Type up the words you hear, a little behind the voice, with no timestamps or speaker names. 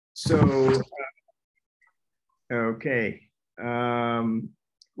So, okay. We're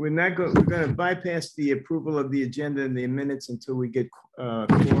going to bypass the approval of the agenda and the minutes until we get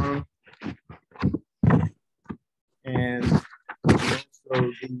quorum. And also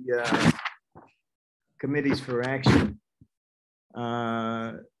the committees for action.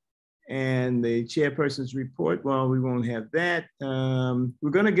 And the chairperson's report, well, we won't have that.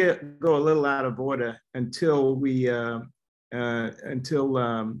 We're going to go a little out of order until we we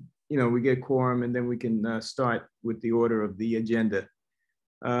get quorum, and then we can start with the order of the agenda.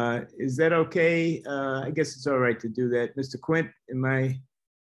 Is that okay? I guess it's all right to do that. Mr. Quint, am I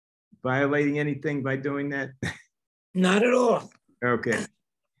violating anything by doing that? Not at all. Okay.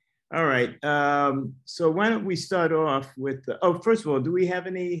 All right. So why don't we start off with, first of all, do we have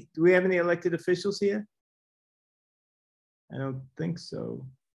any elected officials here? I don't think so.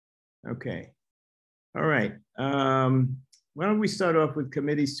 Okay. All right. Why don't we start off with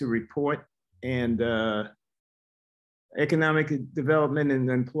committees to report, and Economic Development and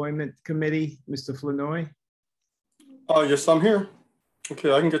Employment Committee, Mr. Flanoy? Yes, I'm here.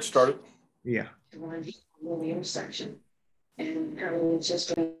 Okay, I can get started. Yeah. The intersection, and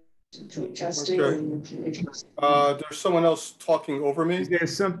just okay. There's someone else talking over me. Is there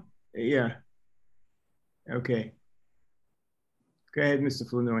some? Yeah. Okay. Go ahead, Mr.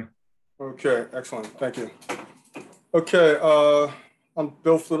 Flanoy. Okay, excellent. Thank you. Okay, I'm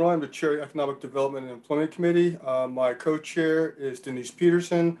Bill Flanoy. I'm the chair of the Economic Development and Employment Committee. My co-chair is Denise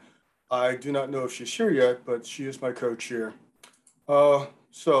Peterson. I do not know if she's here yet, but she is my co-chair.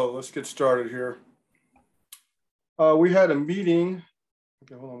 So let's get started here. We had a meeting.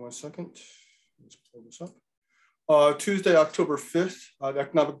 Okay, hold on one second. Let's pull this up. Tuesday, October 5th, the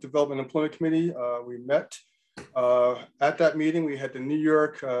Economic Development and Employment Committee, we met. At that meeting, we had the New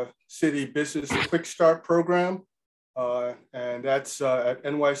York City Business Quick Start Program, and that's at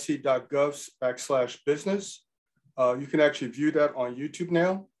nyc.gov/business. You can actually view that on YouTube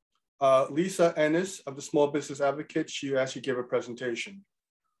now. Lisa Ennis of the Small Business Advocate, she actually gave a presentation.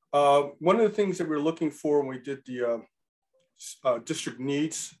 One of the things that we were looking for when we did the district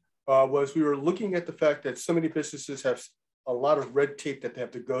needs was we were looking at the fact that so many businesses have a lot of red tape that they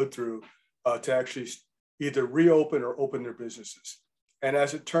have to go through to actually either reopen or open their businesses. And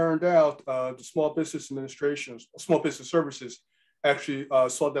as it turned out, the Small Business Administration, Small Business Services actually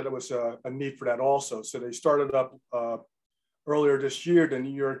saw that it was a need for that also. So they started up earlier this year, the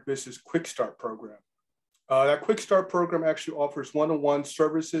New York Business Quick Start Program. That Quick Start Program actually offers one-on-one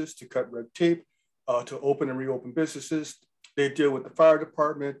services to cut red tape, to open and reopen businesses. They deal with the fire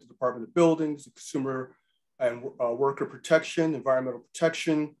department, the Department of Buildings, the Consumer and Worker Protection, Environmental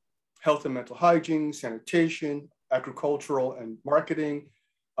Protection, Health and Mental Hygiene, Sanitation, Agricultural and Marketing,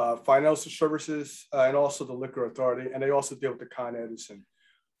 Financial Services, and also the Liquor Authority. And they also deal with the Con Edison.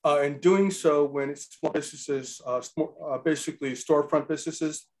 In doing so, when it's small businesses, basically storefront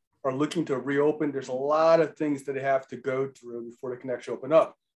businesses are looking to reopen, there's a lot of things that they have to go through before they can actually open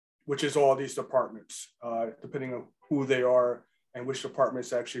up, which is all these departments, depending on who they are and which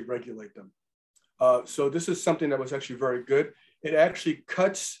departments actually regulate them. So this is something that was actually very good. It actually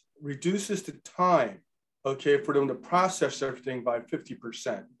reduces the time, okay, for them to process everything by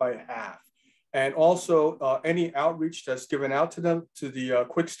 50%, by half. And also any outreach that's given out to them to the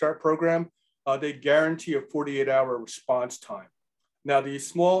Quick Start Program, they guarantee a 48-hour response time. Now the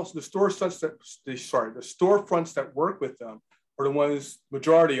storefronts that work with them, or the ones,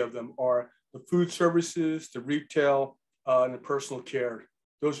 majority of them are the food services, the retail, and the personal care.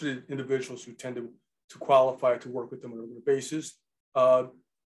 Those are the individuals who tend to qualify to work with them on a regular basis.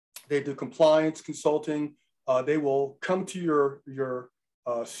 They do compliance consulting. They will come to your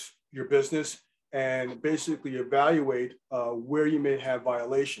business and basically evaluate where you may have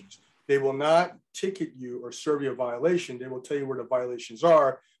violations. They will not ticket you or serve you a violation. They will tell you where the violations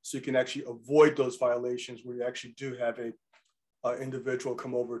are so you can actually avoid those violations where you actually do have a individual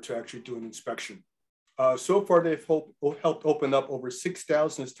come over to actually do an inspection. So far, they've helped open up over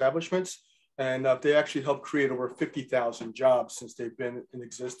 6,000 establishments, and they actually helped create over 50,000 jobs since they've been in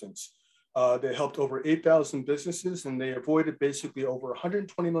existence. They helped over 8,000 businesses, and they avoided basically over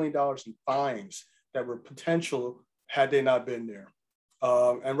 $120 million in fines that were potential had they not been there.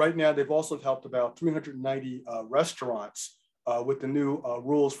 And right now, they've also helped about 390 restaurants with the new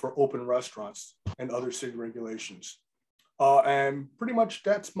rules for open restaurants and other city regulations. And pretty much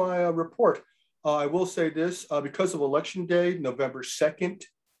that's my report. I will say this, because of Election Day, November 2nd,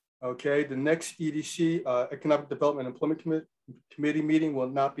 okay, the next EDC, Economic Development and Employment Committee meeting will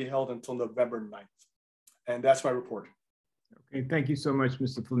not be held until November 9th. And that's my report. Okay, thank you so much,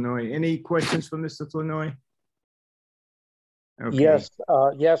 Mr. Flanoy. Any questions for Mr. Flanoy? Okay. Yes,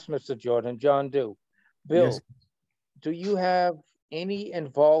 yes, Mr. Jordan. John do. Bill, Yes. do you have any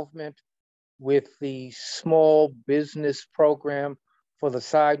involvement with the small business program for the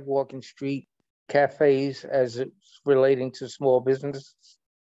sidewalk and street cafes as it's relating to small businesses?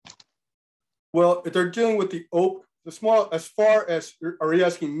 Well, if they're dealing with the small, as far as, are you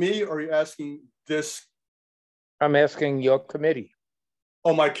asking me or are you asking this? I'm asking your committee.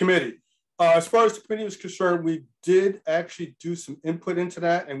 Oh, my committee. As far as the committee is concerned, we did actually do some input into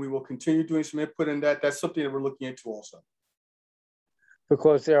that, and we will continue doing some input in that. That's something that we're looking into also.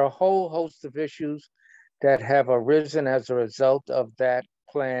 Because there are a whole host of issues that have arisen as a result of that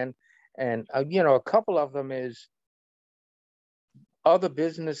plan. And, you know, a couple of them is other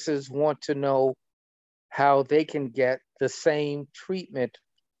businesses want to know how they can get the same treatment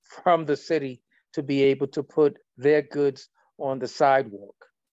from the city to be able to put their goods on the sidewalk.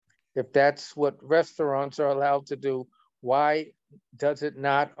 If that's what restaurants are allowed to do, why does it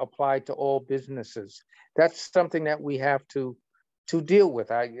not apply to all businesses? That's something that we have to deal with.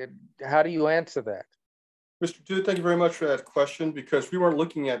 How do you answer that? Mr. Dude, thank you very much for that question, because we weren't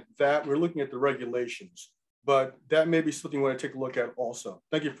looking at that. We're looking at the regulations, but that may be something you want to take a look at also.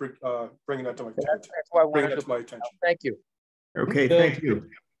 Thank you for bringing that to my attention. That's why I wanted to my attention. Thank you. Okay, Bill, thank you.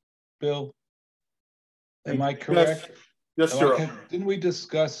 Bill, am I Yes, correct? yes, sir. Didn't we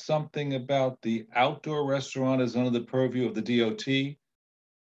discuss something about the outdoor restaurant as under the purview of the DOT?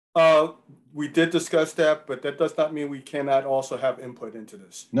 We did discuss that, but that does not mean we cannot also have input into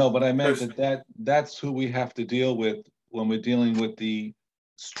this. No, but I meant that's who we have to deal with when we're dealing with the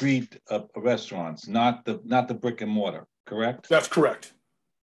street restaurants, not the brick and mortar, correct? That's correct.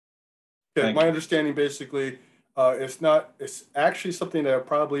 Okay, Thank my you. understanding basically, it's actually something that will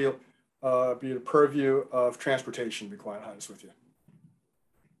probably be the purview of transportation, to be quite honest with you.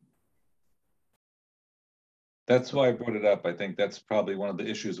 That's why I brought it up. I think that's probably one of the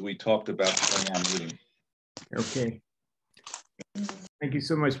issues we talked about during our meeting. Okay. Thank you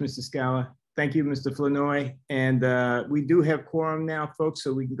so much, Mr. Scala. Thank you, Mr. Flanoy. And we do have quorum now, folks,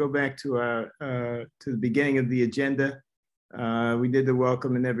 so we can go back to the beginning of the agenda. We did the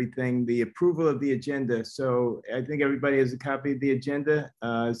welcome and everything, the approval of the agenda. So I think everybody has a copy of the agenda.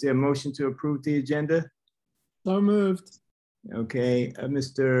 Is there a motion to approve the agenda? So moved. Okay,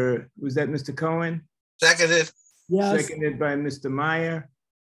 was that Mr. Cohen? Seconded. Yes. Seconded by Mr. Meyer.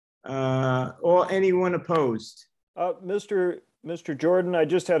 Or anyone opposed? Mr. Jordan, I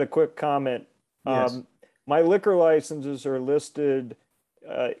just had a quick comment. Yes. My liquor licenses are listed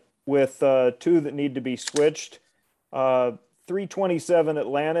with two that need to be switched. 327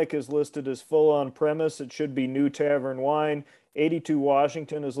 Atlantic is listed as full on premise. It should be new tavern wine. 82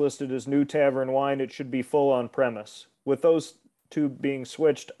 Washington is listed as new tavern wine. It should be full on premise. With those two being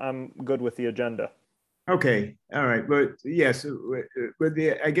switched, I'm good with the agenda. Okay, all right, but yes, with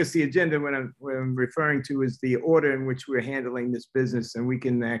I guess the agenda what I'm referring to is the order in which we're handling this business, and we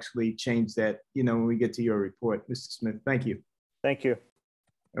can actually change that, you know, when we get to your report, Mr. Smith. Thank you. Thank you.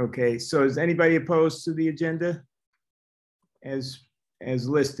 Okay, so is anybody opposed to the agenda as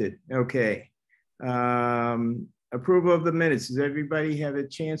listed? Okay. Approval of the minutes. Does everybody have a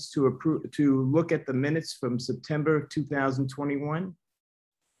chance to look at the minutes from September 2021?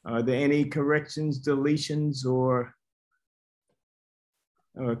 Are there any corrections, deletions, or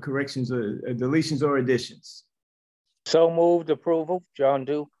deletions or additions? So moved. Approval. John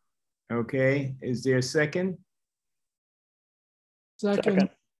do. Okay, is there a second?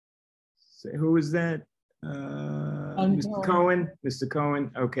 Second. Who is that? Mr. Cohen. Mr. Cohen.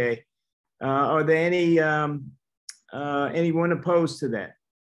 Okay. Are there any anyone opposed to that?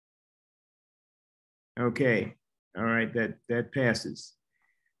 Okay. All right. That passes.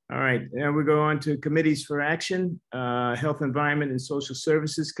 All right. Now we go on to committees for action. Health, Environment, and Social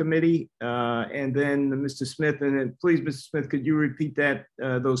Services Committee, and then Mr. Smith. And then, please, Mr. Smith, could you repeat that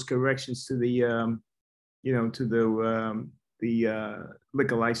those corrections to the, you know, to the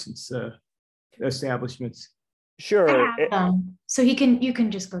liquor license establishments? Sure. So you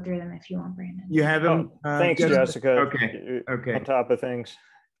can just go through them if you want, Brandon. You have them? Thanks, Jessica. Okay. Okay. On top of things.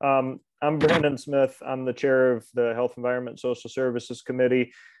 I'm Brandon Smith. I'm the chair of the Health, Environment, and Social Services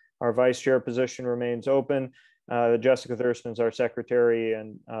Committee. Our vice chair position remains open. Jessica Thurston is our secretary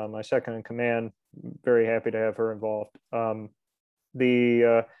and my second in command. Very happy to have her involved.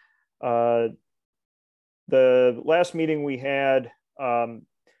 The last meeting we had, I'm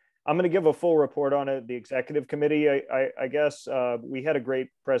going to give a full report on it. The executive committee, I guess we had a great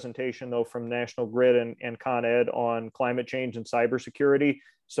presentation though from National Grid and Con Ed on climate change and cybersecurity.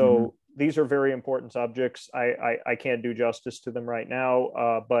 So these are very important subjects. I can't do justice to them right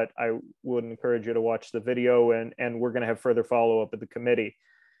now, but I would encourage you to watch the video, and we're going to have further follow-up at the committee.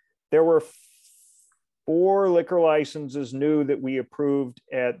 There were 4 liquor licenses new that we approved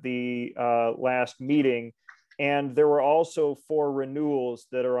at the last meeting, and there were also 4 renewals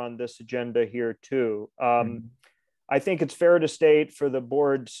that are on this agenda here too. I think it's fair to state for the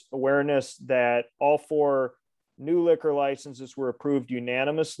board's awareness that all 4 new liquor licenses were approved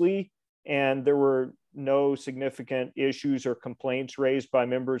unanimously, and there were no significant issues or complaints raised by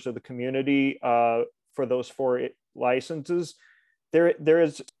members of the community for those 4 licenses.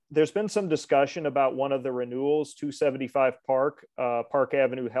 There's been some discussion about one of the renewals, 275 Park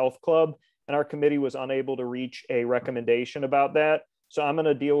Avenue Health Club, and our committee was unable to reach a recommendation about that. So I'm going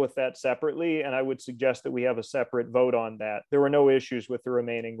to deal with that separately, and I would suggest that we have a separate vote on that. There were no issues with the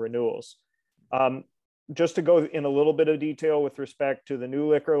remaining renewals. Just to go in a little bit of detail with respect to the new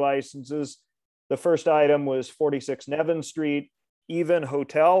liquor licenses, the first item was 46 Nevin Street, Even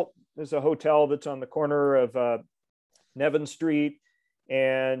Hotel. There's a hotel that's on the corner of Nevin Street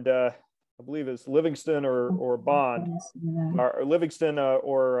and I believe it's Livingston or Bond, or Livingston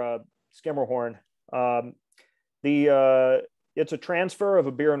or Skimmerhorn. It's a transfer of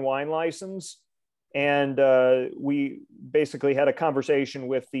a beer and wine license, and we basically had a conversation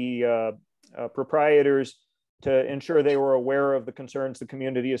with the proprietors to ensure they were aware of the concerns the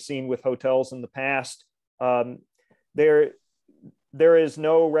community has seen with hotels in the past. There is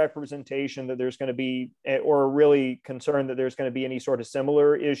no representation that there's going to be, or really concern that there's going to be any sort of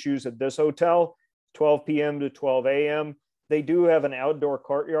similar issues at this hotel, 12 p.m. to 12 a.m. They do have an outdoor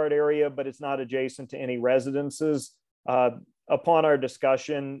courtyard area, but it's not adjacent to any residences. Upon our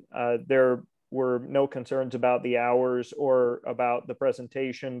discussion, there were no concerns about the hours or about the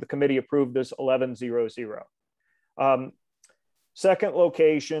presentation. The committee approved this 11-0-0. Second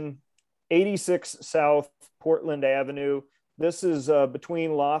location, 86 South Portland Avenue. This is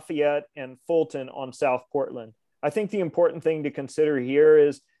between Lafayette and Fulton on South Portland. I think the important thing to consider here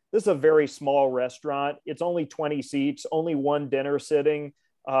is this is a very small restaurant. It's only 20 seats, only 1 dinner sitting.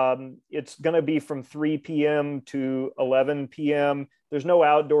 It's going to be from 3 p.m. to 11 p.m. There's no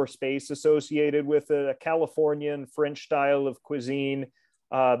outdoor space associated with it, a Californian French style of cuisine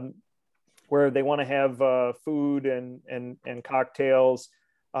where they want to have food and cocktails.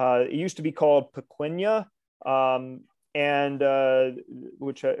 It used to be called Pequeña,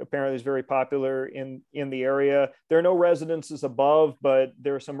 which apparently is very popular in the area. There are no residences above, but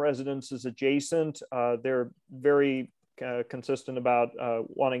there are some residences adjacent. They're very consistent about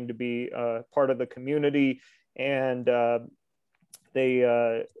wanting to be part of the community, and they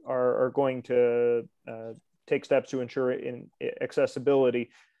are going to take steps to ensure accessibility.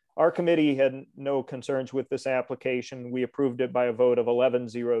 Our committee had no concerns with this application. We approved it by a vote of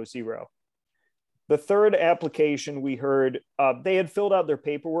 11-0-0. The third application we heard, they had filled out their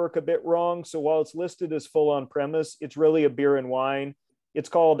paperwork a bit wrong. So while it's listed as full on premise, it's really a beer and wine. It's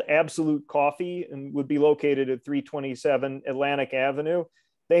called Absolute Coffee and would be located at 327 Atlantic Avenue.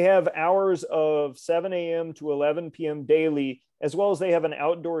 They have hours of 7 a.m. to 11 p.m. daily, as well as they have an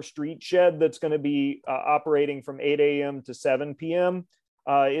outdoor street shed that's going to be operating from 8 a.m. to 7 p.m.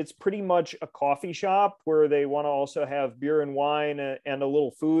 It's pretty much a coffee shop where they want to also have beer and wine and a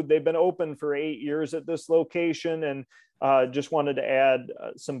little food. They've been open for 8 years at this location and just wanted to add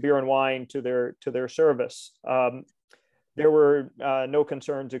some beer and wine to their service. There were no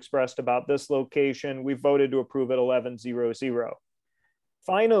concerns expressed about this location. We voted to approve it 11-0-0.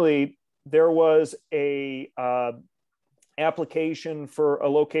 Finally, there was a application for a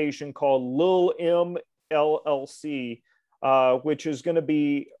location called Lil M LLC, which is going to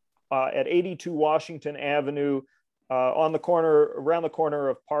be at 82 Washington Avenue, around the corner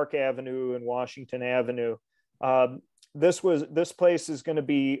of Park Avenue and Washington Avenue. This place is going to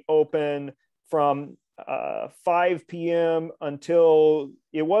be open from 5 p.m. until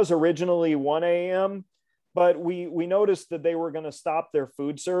it was originally 1 a.m. But we noticed that they were going to stop their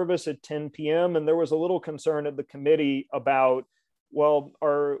food service at 10 p.m. And there was a little concern at the committee about, well,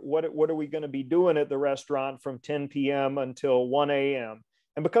 what are we going to be doing at the restaurant from 10 p.m. until 1 a.m.?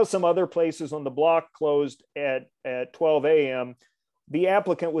 And because some other places on the block closed at 12 a.m., the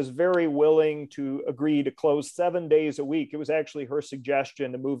applicant was very willing to agree to close 7 days a week. It was actually her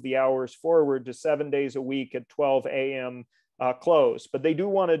suggestion to move the hours forward to 7 days a week at 12 a.m. Close. But they do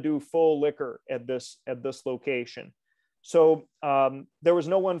want to do full liquor at this location. So there was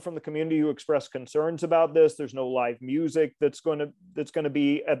no one from the community who expressed concerns about this. There's no live music that's going to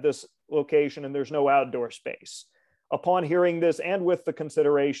be at this location, and there's no outdoor space. Upon hearing this, and with the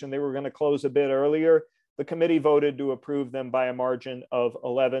consideration they were going to close a bit earlier, the committee voted to approve them by a margin of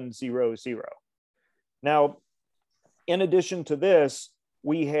 11-0-0. Now, in addition to this,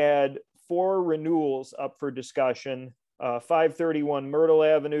 we had 4 renewals up for discussion: 531 Myrtle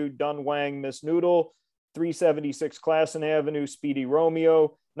Avenue, Dun Wang Miss Noodle; 376 Classen Avenue, Speedy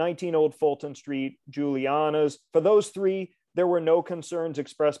Romeo; 19 Old Fulton Street, Juliana's. For those 3, there were no concerns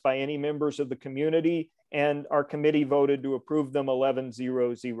expressed by any members of the community, and our committee voted to approve them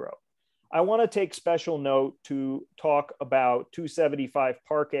 11-0-0. I want to take special note to talk about 275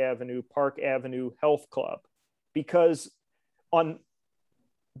 Park Avenue Health Club, because on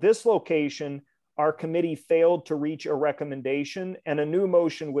this location, our committee failed to reach a recommendation, and a new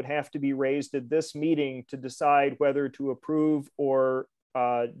motion would have to be raised at this meeting to decide whether to approve or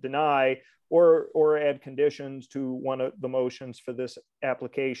deny or add conditions to one of the motions for this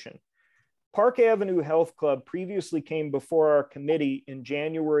application. Park Avenue Health Club previously came before our committee in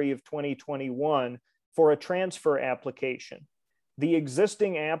January of 2021 for a transfer application. The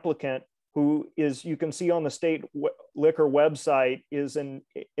existing applicant, who is, you can see on the state liquor website, is an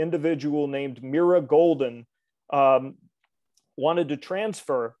individual named Mira Golden, wanted to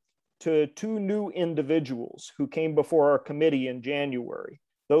transfer to 2 new individuals who came before our committee in January.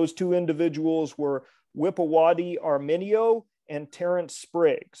 Those 2 individuals were Whippawati Arminio and Terrence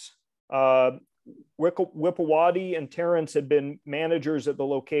Spriggs. Whippawati and Terrence had been managers at the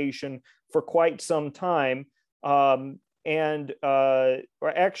location for quite some time.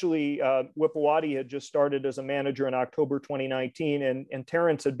 Whippawati had just started as a manager in October 2019, and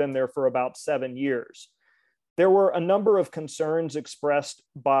Terrence had been there for about 7 years. There were a number of concerns expressed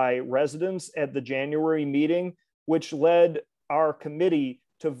by residents at the January meeting, which led our committee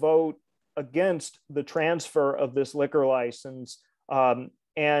to vote against the transfer of this liquor license.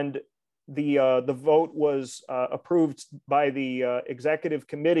 And the vote was approved by the executive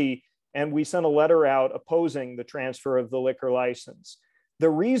committee, and we sent a letter out opposing the transfer of the liquor license. The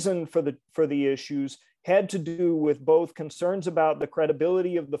reason for the issues had to do with both concerns about the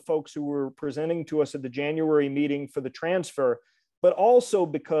credibility of the folks who were presenting to us at the January meeting for the transfer, but also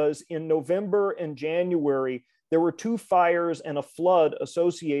because in November and January, there were 2 fires and a flood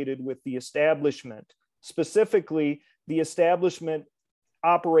associated with the establishment. Specifically, the establishment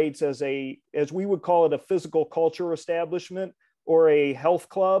operates as we would call it, a physical culture establishment or a health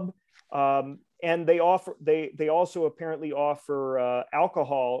club. And they also apparently offer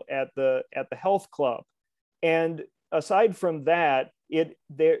alcohol at the health club. And aside from that,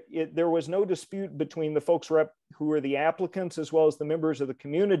 there was no dispute between the folks who were the applicants as well as the members of the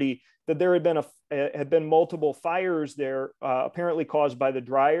community that there had been multiple fires there, apparently caused by the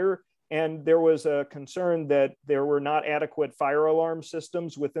dryer. And there was a concern that there were not adequate fire alarm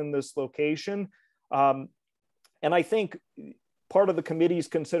systems within this location. And I think part of the committee's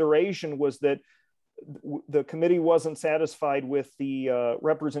consideration was that the committee wasn't satisfied with the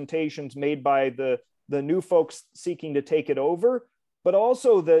representations made by the new folks seeking to take it over, but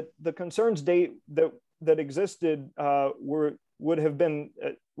also that the concerns that existed were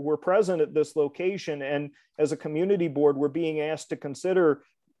present at this location, and as a community board, we're being asked to consider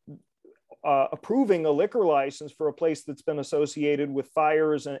approving a liquor license for a place that's been associated with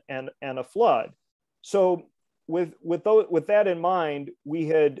fires and a flood. So with that in mind, we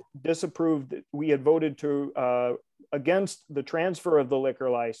had voted against the transfer of the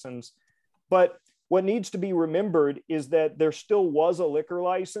liquor license. But what needs to be remembered is that there still was a liquor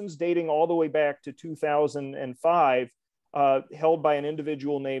license dating all the way back to 2005, held by an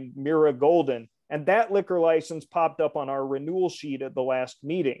individual named Mira Golden. And that liquor license popped up on our renewal sheet at the last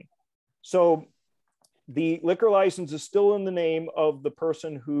meeting. So the liquor license is still in the name of the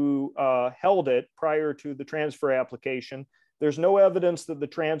person who held it prior to the transfer application. There's no evidence that the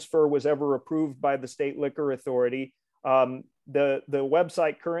transfer was ever approved by the state liquor authority. The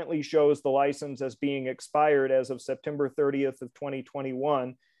website currently shows the license as being expired as of September 30th of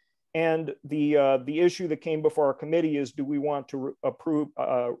 2021. And the issue that came before our committee is, do we want to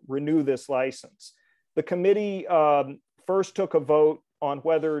renew this license? The committee first took a vote on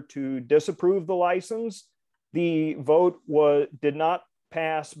whether to disapprove the license. The vote did not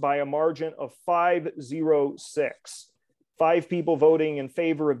pass by a margin of 5-0-6. 5 people voting in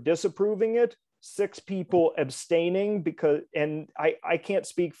favor of disapproving it, 6 people abstaining and I can't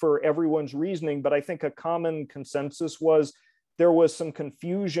speak for everyone's reasoning, but I think a common consensus was there was some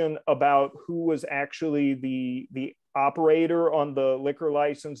confusion about who was actually the operator on the liquor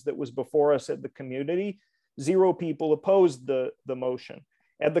license that was before us at the community. 0 people opposed the motion.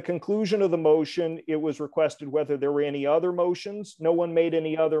 At the conclusion of the motion, it was requested whether there were any other motions. No one made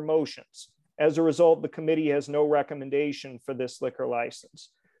any other motions. As a result, the committee has no recommendation for this liquor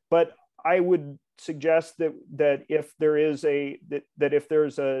license. But I would suggest that if there is if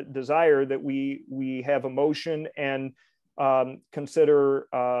there's a desire that we have a motion and consider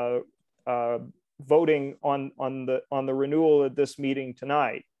voting on the renewal at this meeting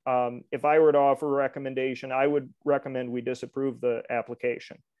tonight. If I were to offer a recommendation, I would recommend we disapprove the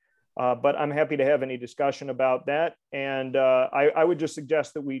application. But I'm happy to have any discussion about that. And I would just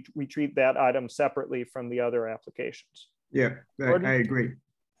suggest that we treat that item separately from the other applications. Yeah, I agree.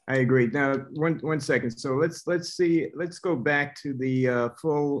 I agree. Now, one second. So let's see. Let's go back to the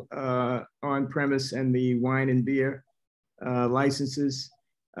full on-premise and the wine and beer licenses.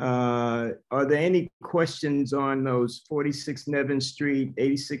 Are there any questions on those 46 Nevin Street,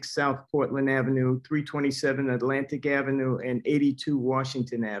 86 South Portland Avenue, 327 Atlantic Avenue, and 82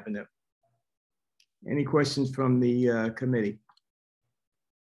 Washington Avenue? Any questions from the committee?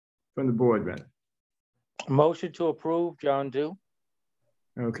 From the board, rather. Motion to approve, John Dew.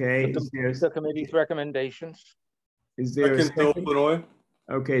 Okay. The committee's recommendations. Is there a second? Flournoy.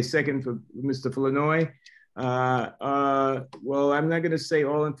 Okay, second for Mr. Flournoy. Well, I'm not going to say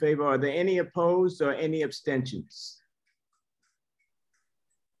all in favor. Are there any opposed or any abstentions?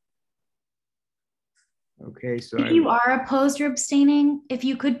 Okay, so if you are opposed or abstaining, if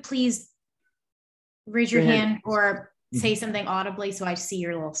you could please raise your hand or say something audibly so I see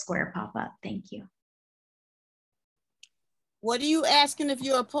your little square pop up. Thank you. What are you asking if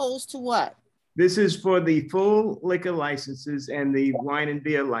you're opposed to what? This is for the full liquor licenses and the wine and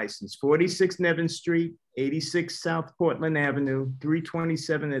beer license. 46 Nevin Street, 86 South Portland Avenue,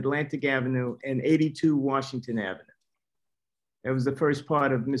 327 Atlantic Avenue, and 82 Washington Avenue. That was the first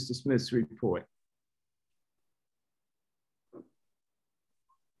part of Mr. Smith's report.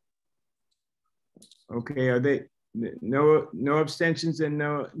 Okay, are they no abstentions and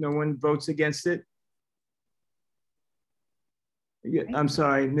no one votes against it? Yeah, I'm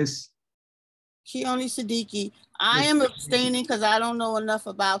sorry, Miss. Shioni Siddiqui. I am abstaining because I don't know enough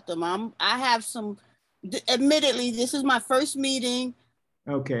about them. I have some, admittedly, this is my first meeting.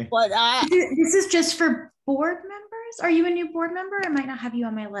 Okay. But this is just for board members? Are you a new board member? I might not have you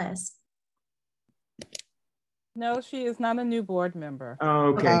on my list. No, she is not a new board member.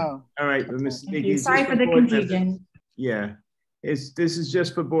 Oh, okay. Oh. All right, Ms. Siddiqui. Sorry for the confusion. Members. Yeah. This is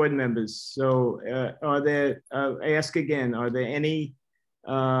just for board members. So are there, I ask again, are there any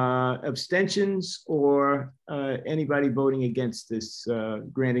abstentions or anybody voting against this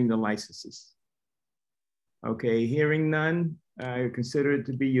granting the licenses? Okay, hearing none, I consider it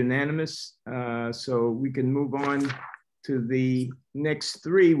to be unanimous. So we can move on to the next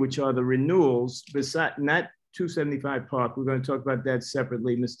three, which are the renewals, besides not 275 Park. We're going to talk about that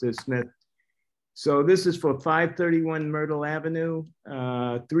separately, Mr. Smith. So this is for 531 Myrtle Avenue,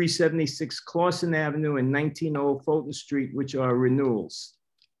 376 Clawson Avenue, and 19 Fulton Street, which are renewals.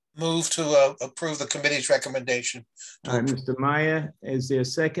 Move to approve the committee's recommendation. All right, Mr. Meyer, is there a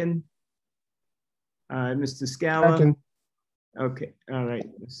second? Mr. Scala? Second. Okay, all right,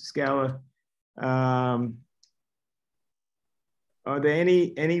 Mr. Scala. Are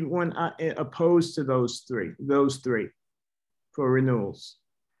there anyone opposed to those three for renewals?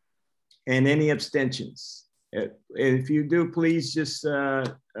 And any abstentions? If you do, please just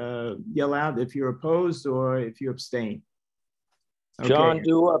yell out if you're opposed or if you abstain. Okay. John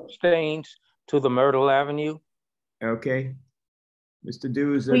Dew abstains to the Myrtle Avenue. Okay. Mr.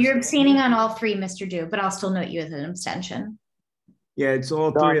 Dew is. Well, you're abstaining on all three, Mr. Dew, but I'll still note you as an abstention. Yeah, it's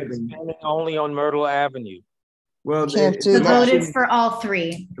all three of them. Only on Myrtle Avenue. Well, the vote is for all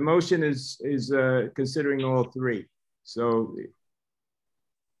three. The motion is considering all three. So.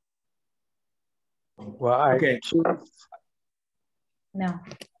 Well, okay. No.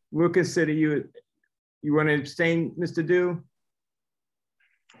 We'll consider you. You want to abstain, Mr. Dew?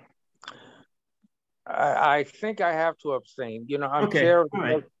 I think I have to abstain. You know, I'm okay. chair of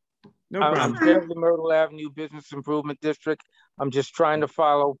I'm chair of the Myrtle Avenue Business Improvement District. I'm just trying to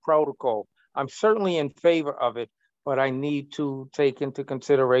follow protocol. I'm certainly in favor of it, but I need to take into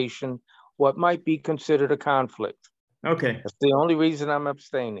consideration what might be considered a conflict. Okay. That's the only reason I'm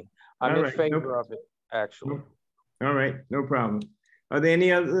abstaining. I'm in favor of it, actually. All right, no problem. Are there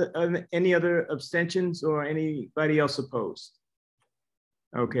any other abstentions or anybody else opposed?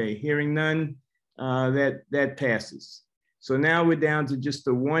 Okay, hearing none, that passes. So now we're down to just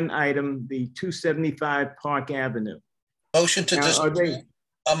the one item, the 275 Park Avenue. Motion to disapprove.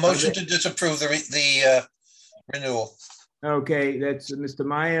 A motion to disapprove the renewal. Okay, that's Mr.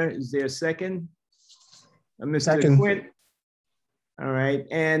 Meyer. Is there a second? Mr. Second. Quint. All right,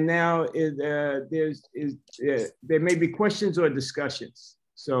 and now there may be questions or discussions.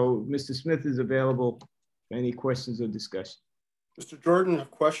 So Mr. Smith is available for any questions or discussion. Mr. Jordan, a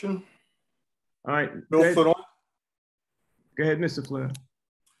question? All right. Bill Foot on. Go ahead, Mr. Fleur.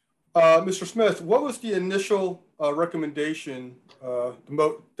 Mr. Smith, what was the initial recommendation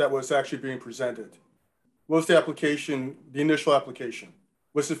that was actually being presented? What was the application, the initial application?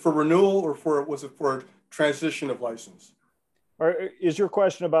 Was it for renewal or was it for transition of license? Or is your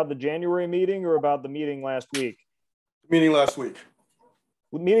question about the January meeting or about the meeting last week? The meeting last week.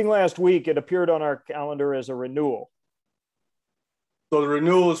 The meeting last week, it appeared on our calendar as a renewal. So the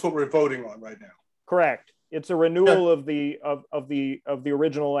renewal is what we're voting on right now. Correct. It's a renewal of the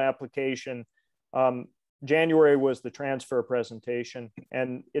original application. January was the transfer presentation,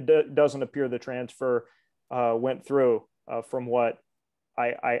 and it doesn't appear the transfer went through from what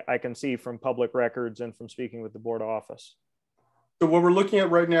I can see from public records and from speaking with the board office. So what we're looking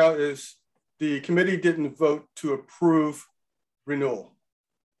at right now is the committee didn't vote to approve renewal.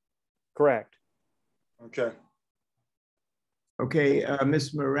 Correct. Okay. Okay,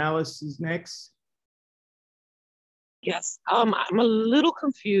 Ms. Morales is next. Yes, I'm a little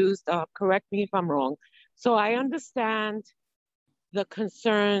confused. Correct me if I'm wrong. So I understand the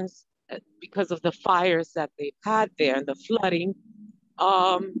concerns because of the fires that they've had there and the flooding.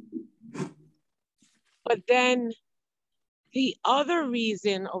 But then the other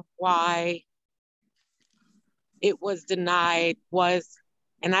reason of why it was denied was,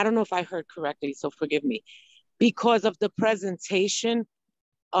 and I don't know if I heard correctly, so forgive me, because of the presentation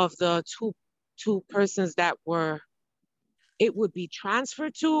of the two persons that it would be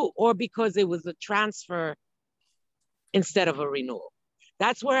transferred to, or because it was a transfer instead of a renewal.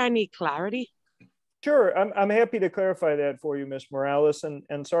 That's where I need clarity. Sure, I'm happy to clarify that for you, Ms. Morales.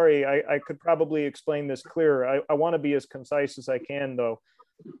 And sorry, I could probably explain this clearer. I want to be as concise as I can, though.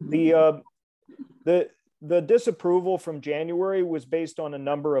 The disapproval from January was based on a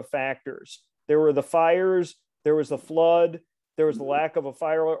number of factors. There were the fires, there was the flood, there was the lack of a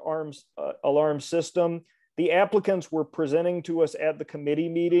fire alarm system. The applicants were presenting to us at the committee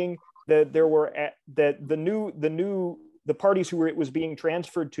meeting that the parties who it was being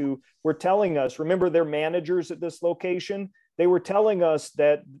transferred to were telling us, remember, they're managers at this location. They were telling us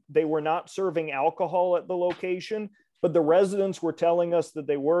that they were not serving alcohol at the location, but the residents were telling us that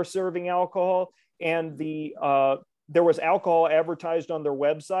they were serving alcohol, and there was alcohol advertised on their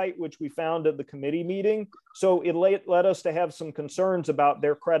website, which we found at the committee meeting. So it led us to have some concerns about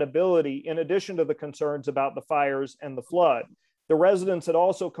their credibility, in addition to the concerns about the fires and the flood. The residents had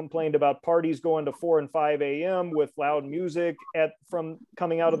also complained about parties going to 4 and 5 a.m. with loud music from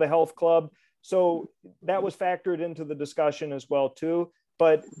coming out of the health club. So that was factored into the discussion as well too.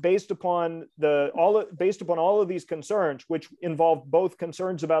 But based upon all of these concerns, which involved both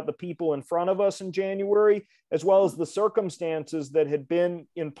concerns about the people in front of us in January, as well as the circumstances that had been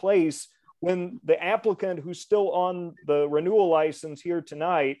in place when the applicant, who's still on the renewal license here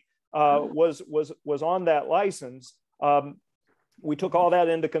tonight, was on that license, we took all that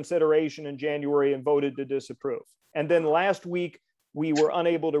into consideration in January and voted to disapprove. And then last week, we were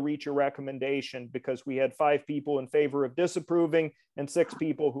unable to reach a recommendation because we had 5 people in favor of disapproving and 6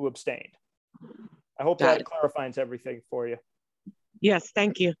 people who abstained. I hope that clarifies everything for you. Yes,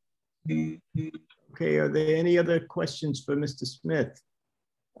 thank you. Okay, are there any other questions for Mr. Smith?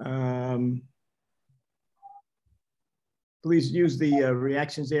 Please use the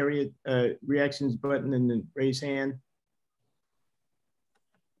reactions button and then raise hand.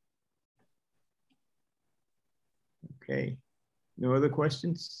 Okay, no other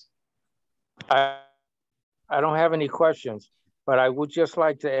questions? I don't have any questions, but I would just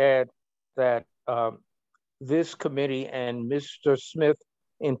like to add that this committee and Mr. Smith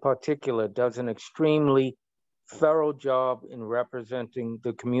in particular does an extremely thorough job in representing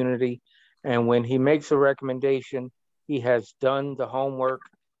the community. And when he makes a recommendation, he has done the homework,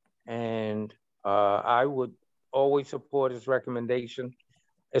 and I would always support his recommendation,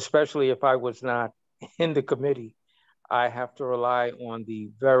 especially if I was not in the committee. I have to rely on the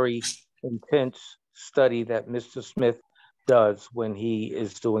very intense study that Mr. Smith does when he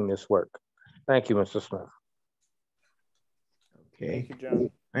is doing this work. Thank you, Mr. Smith. Okay. Thank you,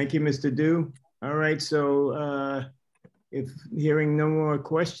 John. Thank you, Mr. Dew. All right, so if hearing no more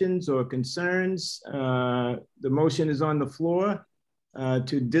questions or concerns, the motion is on the floor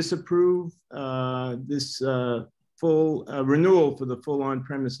to disapprove this full renewal for the full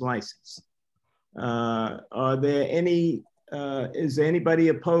on-premise license. Are there any, is there anybody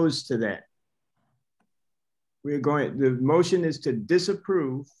opposed to that? The motion is to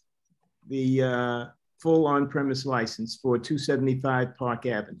disapprove the full on-premise license for 275 Park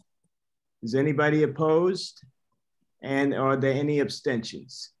Avenue. Is anybody opposed? And are there any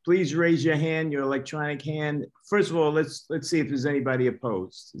abstentions? Please raise your hand, your electronic hand. First of all, let's see if there's anybody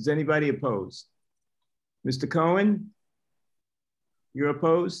opposed. Is anybody opposed? Mr. Cohen, you're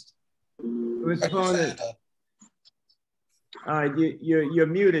opposed? Mr. Cohen, all right, you're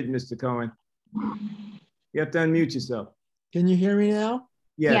muted, Mr. Cohen. You have to unmute yourself. Can you hear me now?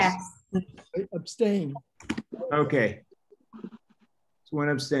 Yes. I abstain. Okay. It's one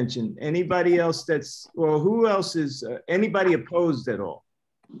abstention. Anybody else well, who else is, anybody opposed at all?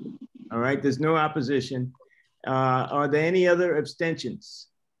 All right, there's no opposition. Are there any other abstentions?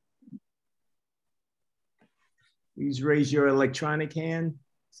 Please raise your electronic hand.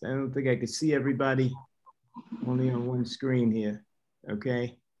 So I don't think I can see everybody, only on one screen here.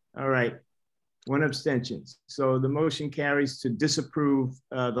 Okay, all right. One abstention. So the motion carries to disapprove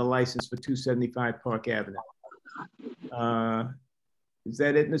the license for 275 Park Avenue. Is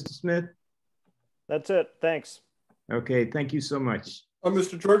that it, Mr. Smith? That's it. Thanks. Okay, thank you so much.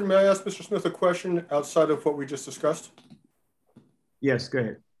 Mr. Jordan, may I ask Mr. Smith a question outside of what we just discussed? Yes, go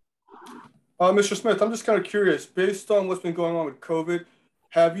ahead. Mr. Smith, I'm just kind of curious, based on what's been going on with COVID,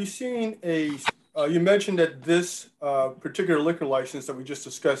 have you seen you mentioned that this particular liquor license that we just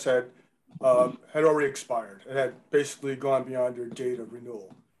discussed had already expired. It had basically gone beyond their date of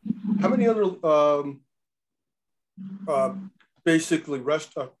renewal. How many other basically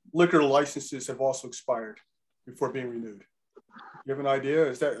liquor licenses have also expired before being renewed? You have an idea?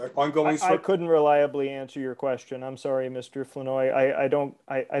 Is that ongoing? I couldn't reliably answer your question. I'm sorry, Mr. Flanoy. I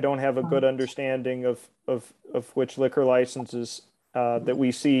don't have a good understanding of which liquor licenses that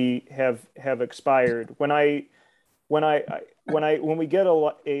we see have expired. When we get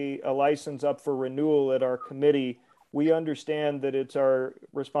a license up for renewal at our committee, we understand that it's our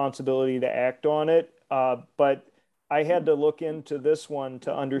responsibility to act on it. But I had to look into this one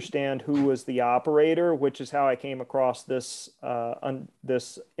to understand who was the operator, which is how I came across this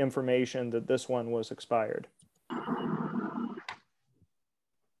this information that this one was expired.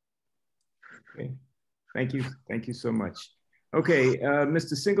 Okay, thank you so much. Okay,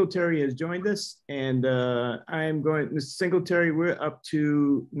 Mr. Singletary has joined us, and Mr. Singletary, we're up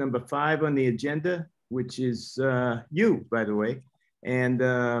to number 5 on the agenda, which is you, by the way.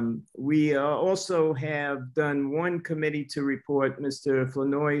 And we also have done one committee to report. Mr.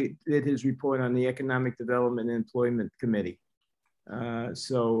 Flanoy did his report on the Economic Development and Employment Committee.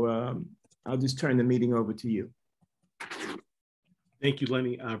 So I'll just turn the meeting over to you. Thank you,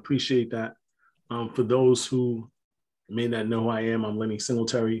 Lenny. I appreciate that. For those who may not know who I am, I'm Lenny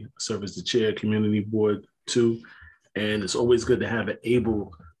Singletary. I serve as the chair of Community Board 2. And it's always good to have an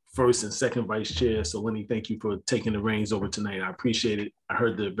able first and second vice chair. So Lenny, thank you for taking the reins over tonight. I appreciate it. I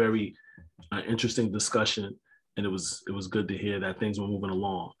heard the very interesting discussion, and it was good to hear that things were moving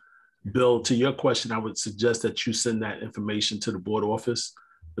along. Bill, to your question, I would suggest that you send that information to the board office.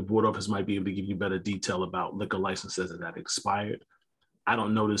 The board office might be able to give you better detail about liquor licenses that have expired. I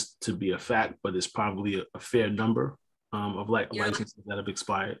don't know this to be a fact, but it's probably a fair number of licenses that have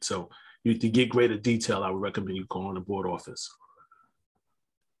expired. So to get greater detail, I would recommend you call on the board office.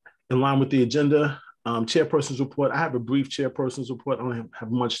 In line with the agenda, chairperson's report. I have a brief chairperson's report. I don't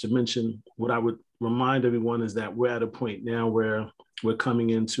have much to mention. What I would remind everyone is that we're at a point now where we're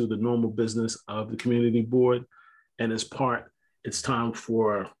coming into the normal business of the community board. And as part, it's time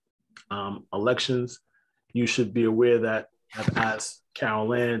for elections. You should be aware that I've asked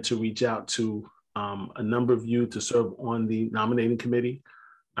Carol Ann to reach out to a number of you to serve on the nominating committee.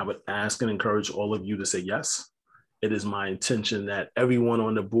 I would ask and encourage all of you to say yes. It is my intention that everyone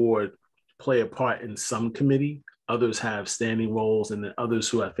on the board play a part in some committee. Others have standing roles, and then others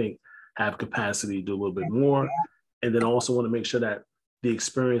who I think have capacity to do a little bit more. And then also want to make sure that the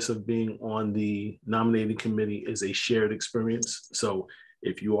experience of being on the nominating committee is a shared experience. So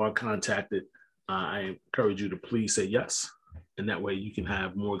if you are contacted, I encourage you to please say yes. And that way you can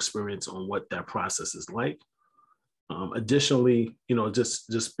have more experience on what that process is like. Additionally,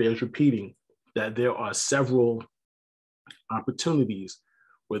 just bears repeating that there are several opportunities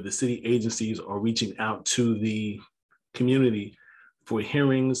where the city agencies are reaching out to the community for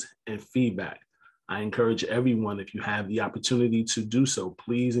hearings and feedback. I encourage everyone, if you have the opportunity to do so,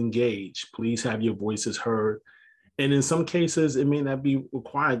 please engage, please have your voices heard. And in some cases, it may not be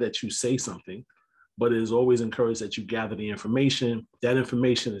required that you say something, but it is always encouraged that you gather the information. That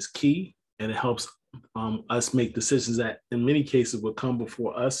information is key, and it helps us make decisions that in many cases will come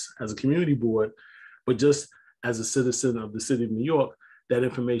before us as a community board, but just as a citizen of the city of New York, that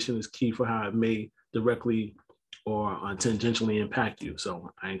information is key for how it may directly or tangentially impact you.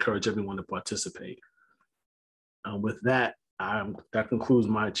 So I encourage everyone to participate. With that, that concludes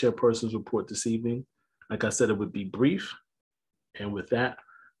my chairperson's report this evening. Like I said, it would be brief. And with that,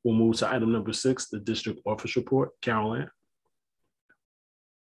 we'll move to item number 6, the district office report. Carol Ann.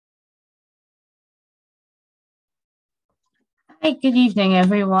 Hi, good evening,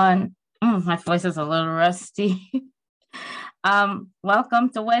 everyone. My voice is a little rusty. Welcome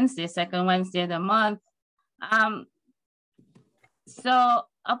to Wednesday, second Wednesday of the month. So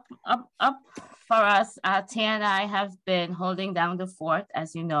up for us, Tia and I have been holding down the fort,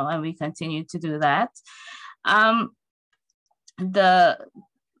 as you know, and we continue to do that. The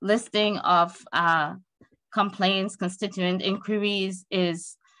listing of complaints, constituent inquiries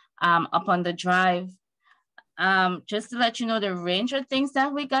is up on the drive. Just to let you know the range of things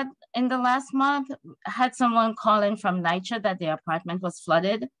that we got in the last month. I had someone call in from NYCHA that their apartment was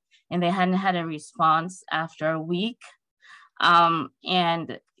flooded and they hadn't had a response after a week. And,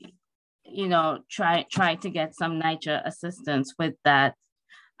 you know, try to get some NYCHA assistance with that.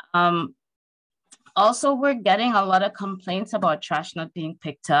 Also, we're getting a lot of complaints about trash not being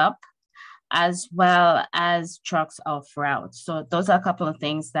picked up, as well as trucks off route. So those are a couple of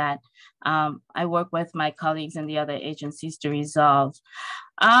things that I work with my colleagues in the other agencies to resolve.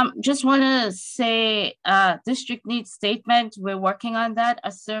 Just want to say district needs statement, we're working on that.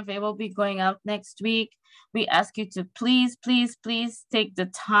 A survey will be going out next week. We ask you to please, please, please take the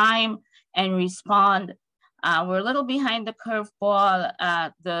time and respond. We're a little behind the curveball.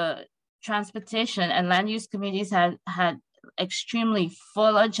 The transportation and land use committees had extremely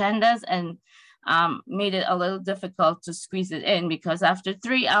full agendas and made it a little difficult to squeeze it in, because after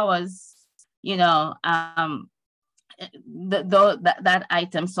 3 hours, you know, that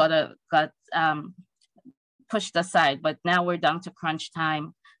item sort of got pushed aside, but now we're down to crunch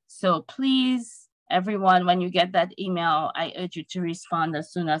time. So please, everyone, when you get that email, I urge you to respond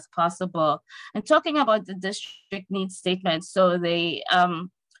as soon as possible. And talking about the district needs statement, so the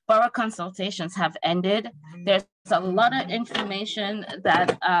borough consultations have ended. There's a lot of information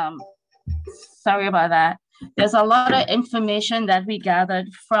that, sorry about that. There's a lot of information that we gathered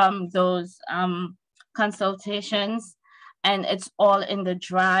from those consultations, and it's all in the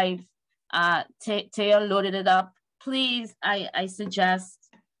drive. Taya loaded it up. Please, I suggest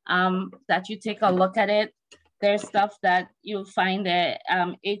that you take a look at it. There's stuff that you'll find there.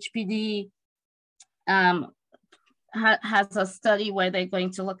 HPD has a study where they're going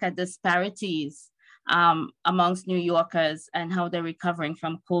to look at disparities amongst New Yorkers and how they're recovering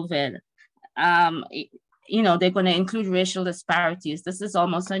from COVID. You know, they're going to include racial disparities. This is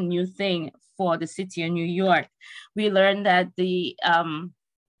almost a new thing for the city of New York. We learned that the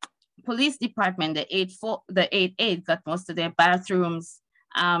police department, the 8-8 got most of their bathrooms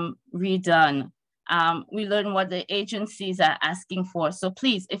redone. We learned what the agencies are asking for. So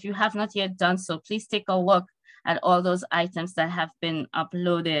please, if you have not yet done so, please take a look at all those items that have been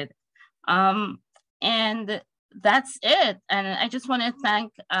uploaded. And that's it. And I just want to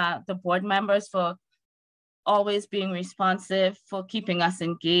thank the board members for always being responsive, for keeping us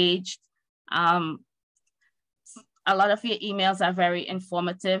engaged. A lot of your emails are very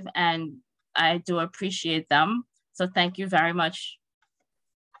informative and I do appreciate them. So thank you very much.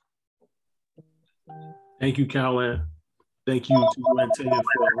 Thank you, Caroline. Thank you to you and Tanya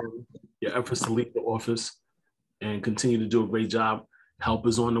for your efforts to lead the office and continue to do a great job. Help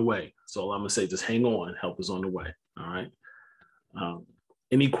is on the way. So all I'm gonna say, just hang on, help is on the way, all right?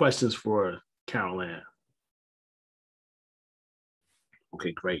 Any questions for Caroline?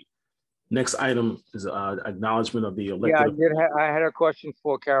 Okay, great. Next item is acknowledgement of the elected. Yeah, I had a question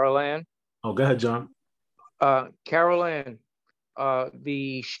for Caroline. Oh, go ahead, John. Caroline,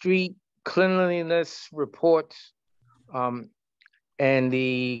 the street cleanliness reports and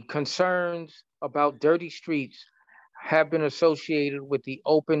the concerns about dirty streets have been associated with the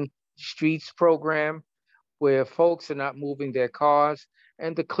Open Streets program, where folks are not moving their cars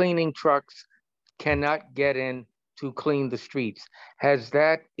and the cleaning trucks cannot get in to clean the streets. Has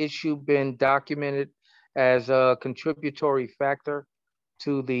that issue been documented as a contributory factor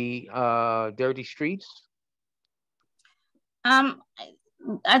to the dirty streets?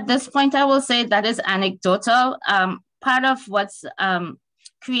 At this point, I will say that is anecdotal. Part of what's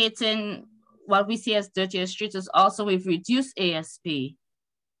creating what we see as dirtier streets is also we've reduced ASP.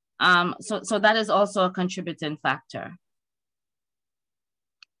 So that is also a contributing factor.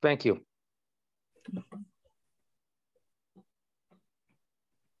 Thank you.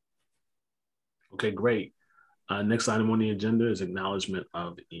 Okay, great. Next item on the agenda is acknowledgement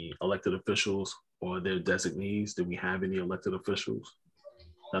of the elected officials or their designees. Do we have any elected officials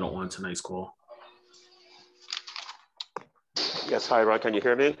that are on tonight's call? Yes, hi, Ron, can you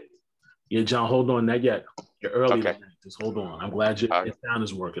hear me? Yeah, John, hold on, not yet. You're early. Okay. Just hold on. I'm glad your sound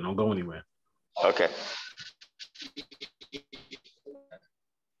is working. Don't go anywhere. Okay.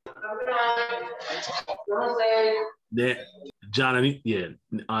 John,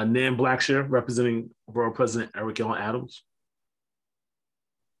 NBlackshear representing Borough President Eric L. Adams.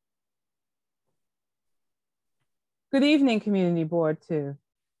 Good evening, Community Board 2.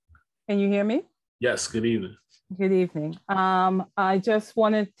 Can you hear me? Yes, good evening. Good evening. I just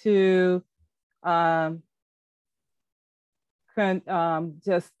wanted to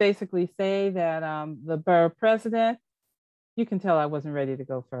just basically say that the Borough President, you can tell I wasn't ready to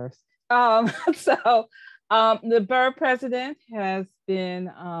go first. The Borough President has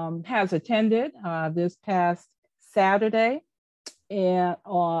attended this past Saturday and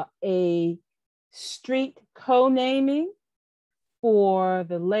a street co-naming for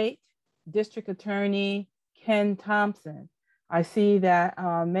the late District Attorney Ken Thompson. I see that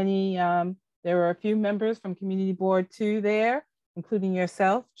there were a few members from Community Board 2 there, including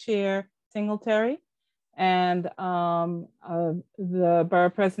yourself, Chair Singletary. And the Borough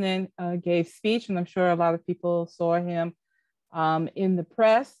President gave speech, and I'm sure a lot of people saw him in the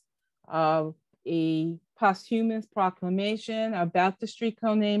press, a posthumous proclamation about the street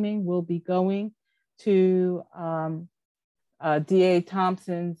co-naming will be going to DA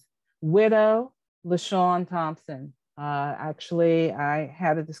Thompson's widow, LaShawn Thompson. Actually, I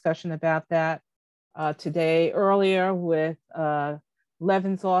had a discussion about that today earlier with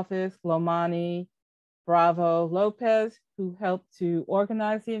Levin's office, Glomani Bravo-Lopez, who helped to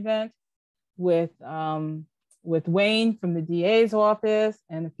organize the event, with Wayne from the DA's office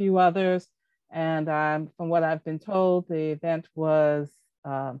and a few others. And from what I've been told, the event was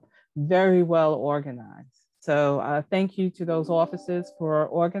very well organized. So thank you to those offices for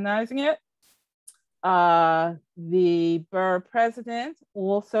organizing it. The Borough President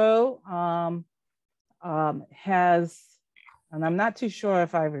also has, and I'm not too sure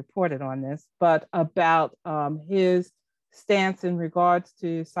if I reported on this, but about his stance in regards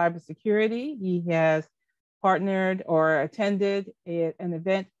to cybersecurity. He has partnered or attended an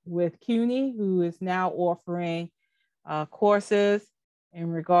event with CUNY, who is now offering courses in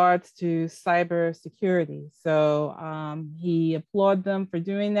regards to cybersecurity. So he applauded them for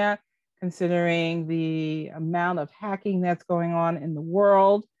doing that, considering the amount of hacking that's going on in the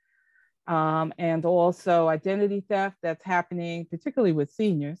world, and also identity theft that's happening, particularly with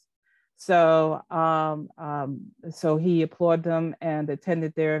seniors. So, so he applauded them and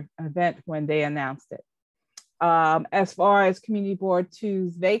attended their event when they announced it. As far as Community Board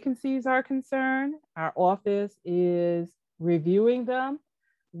 2's vacancies are concerned, our office is reviewing them.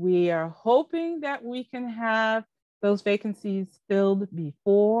 We are hoping that we can have those vacancies filled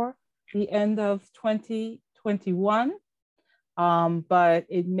before the end of 2021, but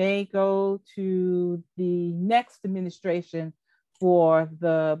it may go to the next administration for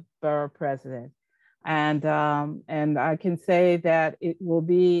the Borough President. And I can say that it will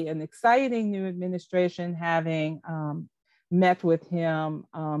be an exciting new administration, having met with him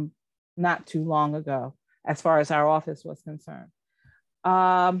not too long ago, as far as our office was concerned.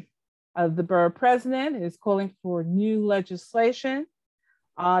 The Borough President is calling for new legislation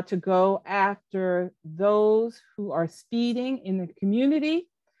to go after those who are speeding in the community.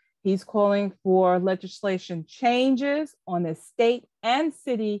 He's calling for legislation changes on the state and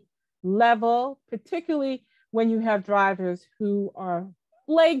city level, particularly when you have drivers who are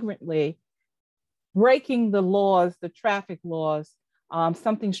flagrantly breaking the laws, the traffic laws.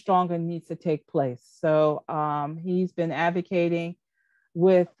 Something stronger needs to take place. So he's been advocating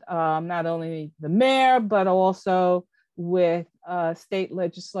with not only the mayor, but also with state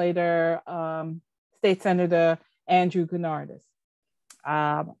legislator, State Senator Andrew Gonzalez.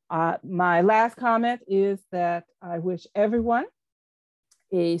 My last comment is that I wish everyone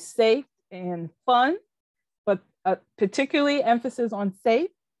a safe and fun, but particularly emphasis on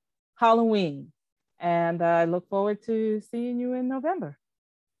safe Halloween. And I look forward to seeing you in November.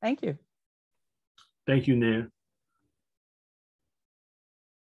 Thank you. Thank you, Nan.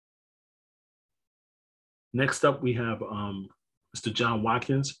 Next up, we have Mr.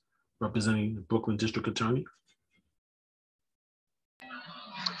 JWatkins, representing the Brooklyn District Attorney.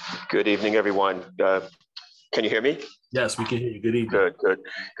 Good evening, everyone. Can you hear me? Yes, we can hear you. Good evening.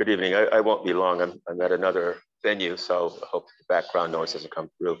 Good evening. I won't be long. I'm at another venue, so I hope the background noise doesn't come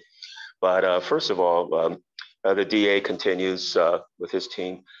through. But first of all, the DA continues with his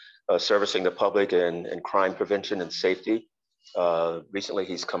team servicing the public in crime prevention and safety. Recently,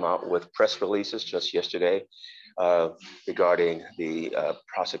 he's come out with press releases just yesterday regarding the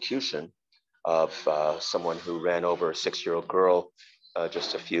prosecution of someone who ran over a 6-year-old girl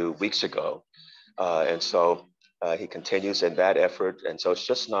just a few weeks ago. And so he continues in that effort. And so it's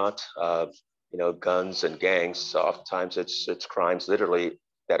just not guns and gangs. Oftentimes it's crimes literally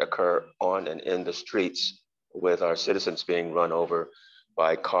that occur on and in the streets, with our citizens being run over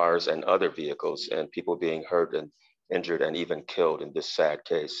by cars and other vehicles, and people being hurt and injured and even killed in this sad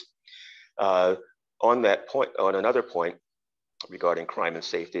case. On another point regarding crime and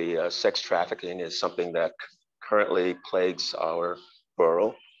safety, sex trafficking is something that currently plagues our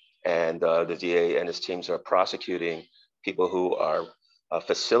borough, and the DA and his teams are prosecuting people who are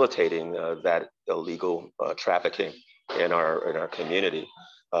facilitating that illegal trafficking in our community.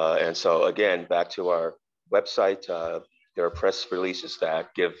 And so again, back to our website, there are press releases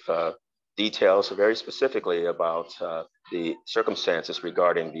that give details very specifically about the circumstances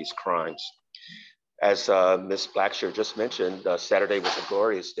regarding these crimes. As Ms. Blackshear just mentioned, Saturday was a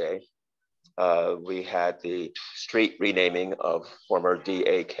glorious day. We had the street renaming of former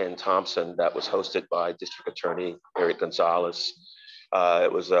DA Ken Thompson that was hosted by District Attorney Eric Gonzalez.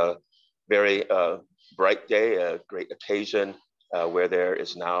 It was a very bright day, a great occasion where there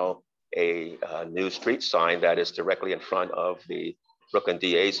is now a new street sign that is directly in front of the Brooklyn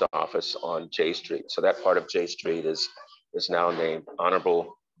DA's office on J Street. So that part of J Street is now named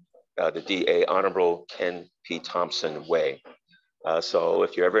the DA Honorable Ken P. Thompson Way. So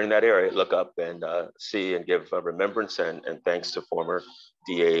if you're ever in that area, look up and see and give remembrance and thanks to former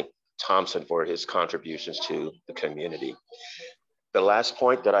DA Thompson for his contributions to the community. The last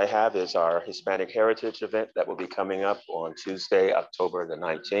point that I have is our Hispanic Heritage event that will be coming up on Tuesday, October the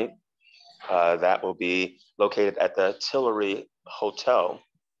 19th. That will be located at the Tillery Hotel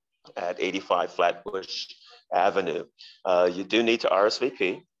at 85 Flatbush Avenue. You do need to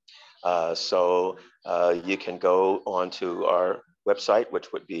RSVP. So you can go onto our website,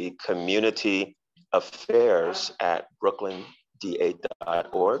 which would be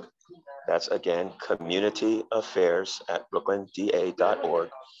communityaffairs@brooklyndA.org. That's again, communityaffairs@brooklyndA.org.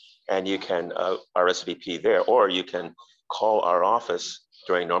 And you can RSVP there, or you can call our office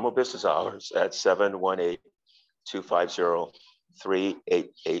during normal business hours at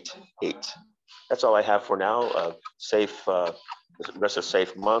 718-250-3888. That's all I have for now. Rest of a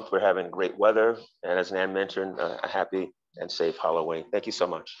safe month. We're having great weather. And as Nan mentioned, a happy and safe Halloween. Thank you so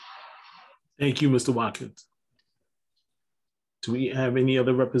much. Thank you, Mr. Watkins. Do we have any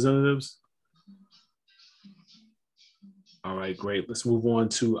other representatives? All right, great. Let's move on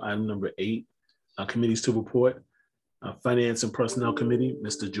to item number 8, committees to report. Finance and Personnel Committee,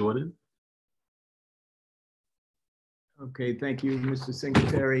 Mr. Jordan. Okay, thank you, Mr.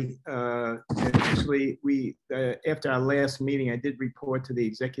 Singletary. Actually, after our last meeting, I did report to the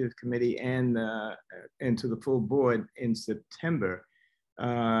Executive Committee and to the full board in September.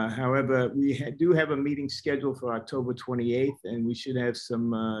 However, we do have a meeting scheduled for October 28th, and we should have some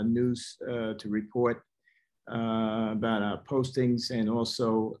news to report about our postings, and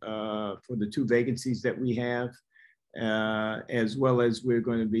also for the 2 vacancies that we have. As well as we're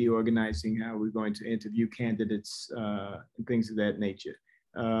going to be organizing how we're going to interview candidates and things of that nature.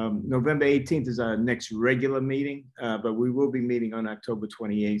 November 18th is our next regular meeting, but we will be meeting on October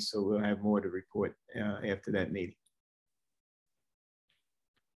 28th, so we'll have more to report after that meeting.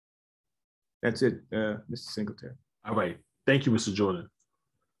 That's it, Mr. Singletary. All right, thank you, Mr. Jordan.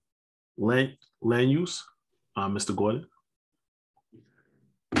 Land use, Mr. Gordon.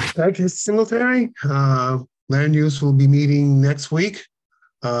 Thank you, Mr. Singletary. Land use will be meeting next week.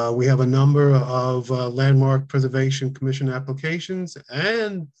 We have a number of Landmark Preservation Commission applications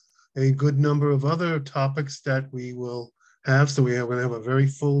and a good number of other topics that we will have. So we're going to have a very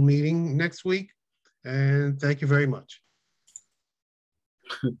full meeting next week. And thank you very much.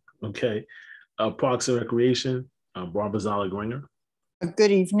 Okay. Parks and Recreation, Barbara Zoller-Gringer.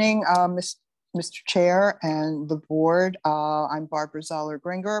 Good evening, Mr. Chair and the board. I'm Barbara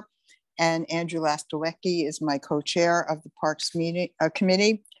Zoller-Gringer. And Andrew Lastowecki is my co-chair of the Parks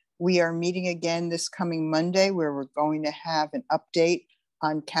Committee. We are meeting again this coming Monday, where we're going to have an update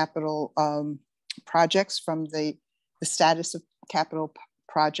on capital projects from the status of capital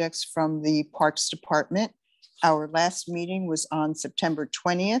projects from the Parks Department. Our last meeting was on September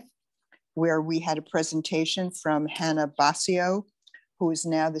 20th, where we had a presentation from Hannah Basio, who is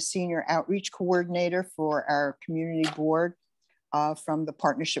now the Senior Outreach Coordinator for our community board. From the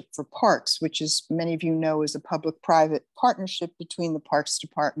Partnership for Parks, which, as many of you know, is a public-private partnership between the Parks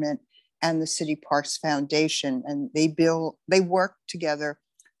Department and the City Parks Foundation. And they work together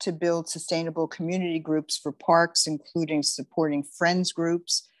to build sustainable community groups for parks, including supporting friends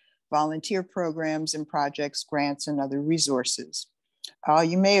groups, volunteer programs and projects, grants, and other resources.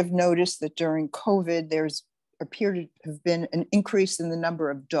 You may have noticed that during COVID, there's appeared to have been an increase in the number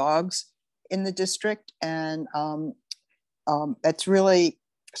of dogs in the district, and that's really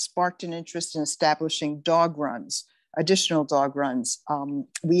sparked an interest in establishing dog runs, additional dog runs.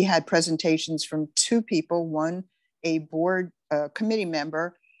 We had presentations from two people, one a board committee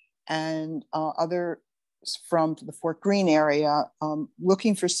member and other from the Fort Greene area,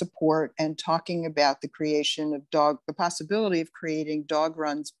 looking for support and talking about the creation of the possibility of creating dog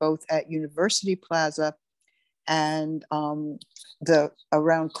runs both at University Plaza and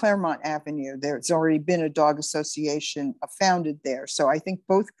around Claremont Avenue. There's already been a dog association founded there. So I think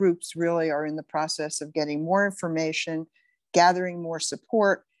both groups really are in the process of getting more information, gathering more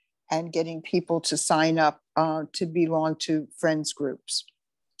support, and getting people to sign up to belong to friends groups.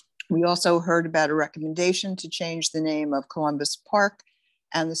 We also heard about a recommendation to change the name of Columbus Park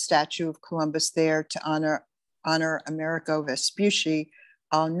and the statue of Columbus there to honor Amerigo Vespucci.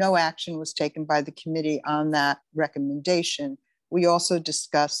 No action was taken by the committee on that recommendation. We also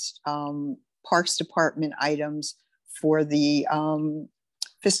discussed Parks Department items for the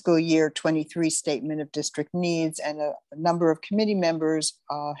fiscal year 23 Statement of District Needs, and a number of committee members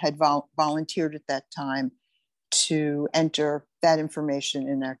had volunteered at that time to enter that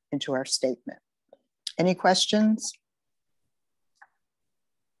information into our statement. Any questions?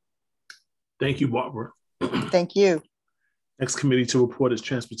 Thank you, Barbara. Thank you. Next committee to report is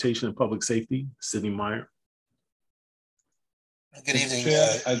Transportation and Public Safety, Sidney Meyer. Good evening.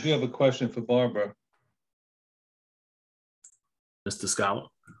 Chair, I do have a question for Barbara. Mr. Scholar.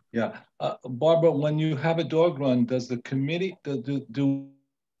 Yeah, Barbara, when you have a dog run, does the committee, do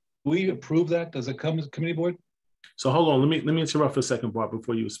we approve that? Does it come to the committee board? So hold on, let me interrupt for a second, Barbara,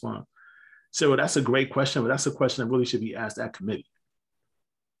 before you respond. So well, that's a great question, but that's a question that really should be asked at committee.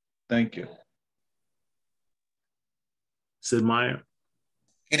 Thank you. Sid Meyer.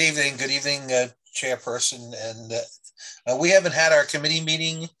 Good evening, Chairperson. And we haven't had our committee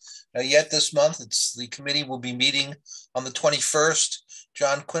meeting yet this month. The committee will be meeting on the 21st.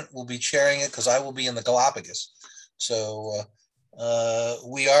 John Quint will be chairing it because I will be in the Galapagos. So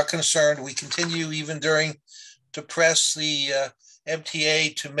we are concerned. We continue even to press the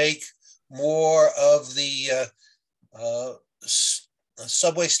MTA to make more of the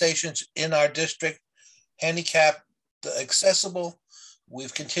subway stations in our district handicap accessible.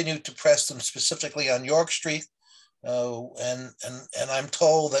 We've continued to press them specifically on York Street, and I'm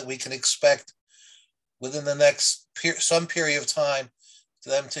told that we can expect within the next some period of time for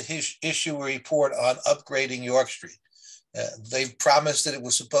them to issue a report on upgrading York Street. They've promised that it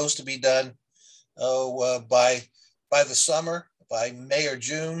was supposed to be done by the summer, by May or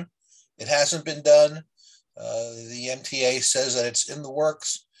June. It hasn't been done. The MTA says that it's in the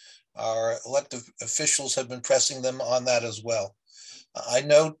works. Our elected officials have been pressing them on that as well. I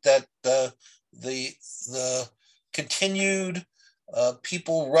note that the continued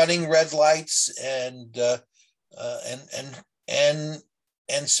people running red lights and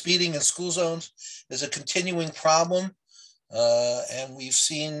speeding in school zones is a continuing problem, and we've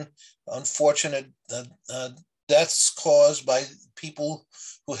seen unfortunate deaths caused by people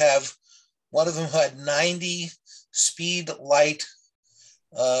who have. One of them had 90 speed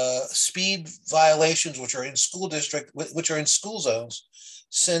violations, which are in school zones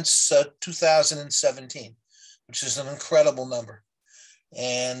since 2017, which is an incredible number.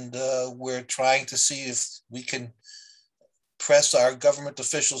 And we're trying to see if we can press our government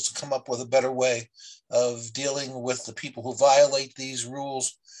officials to come up with a better way of dealing with the people who violate these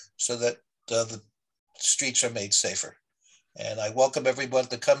rules so that the streets are made safer. And I welcome everyone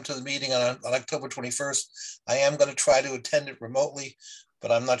to come to the meeting on October 21st. I am going to try to attend it remotely,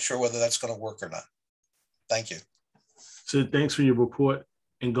 but I'm not sure whether that's going to work or not. Thank you. So thanks for your report.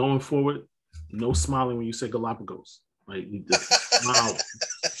 And going forward, no smiling when you say Galapagos. Like, wow,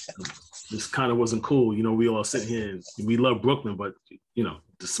 this kind of wasn't cool. You know, we all sit here and we love Brooklyn, but you know,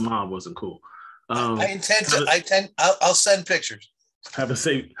 the smile wasn't cool. I'll send pictures. Have a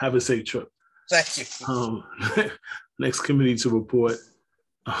safe trip. Thank you. Next committee to report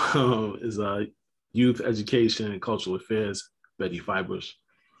is Youth Education and Cultural Affairs, Betty Fibush.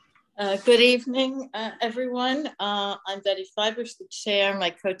 Good evening, everyone. I'm Betty Fibush, the chair. My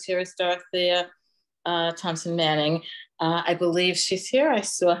co-chair is Dorothea Thompson Manning. I believe she's here. I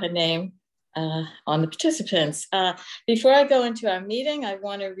saw her name on the participants. Before I go into our meeting, I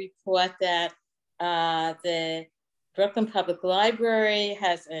want to report that the Brooklyn Public Library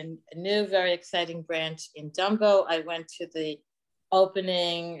has a new, very exciting branch in Dumbo. I went to the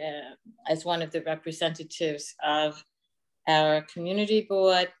opening as one of the representatives of our community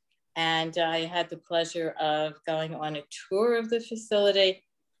board, and I had the pleasure of going on a tour of the facility.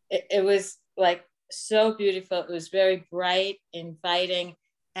 It was like so beautiful. It was very bright, inviting,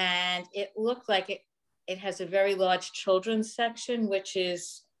 and it looked like it has a very large children's section, which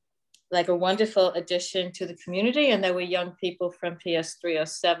is like a wonderful addition to the community. And there were young people from PS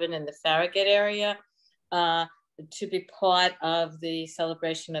 307 in the Farragut area to be part of the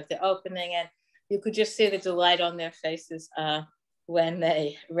celebration of the opening. And you could just see the delight on their faces when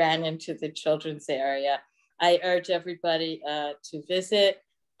they ran into the children's area. I urge everybody to visit.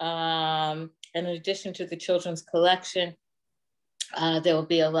 And in addition to the children's collection, there will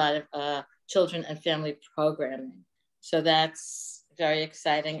be a lot of children and family programming. So that's very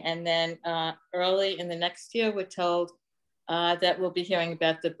exciting. And then early in the next year, we're told that we'll be hearing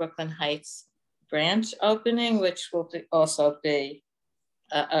about the Brooklyn Heights branch opening, which will also be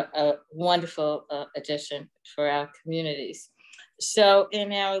a wonderful addition for our communities. So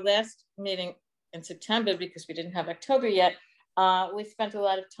in our last meeting in September, because we didn't have October yet, we spent a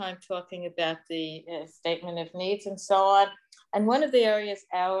lot of time talking about the statement of needs and so on. And one of the areas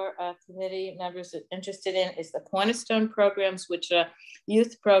our committee members are interested in is the Cornerstone programs, which are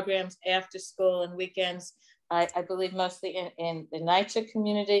youth programs after school and weekends, I believe mostly in the NYCHA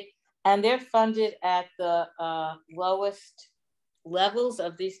community. And they're funded at the lowest levels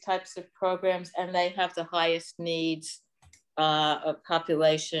of these types of programs, and they have the highest needs of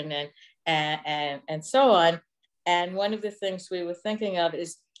population and so on. And one of the things we were thinking of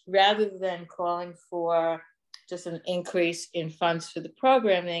is, rather than calling for just an increase in funds for the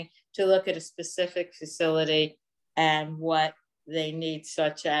programming, to look at a specific facility and what they need,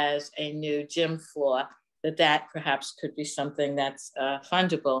 such as a new gym floor, that perhaps could be something that's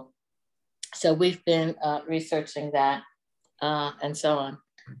fundable. So we've been researching that and so on.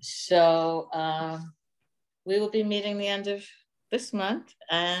 So we will be meeting the end of this month,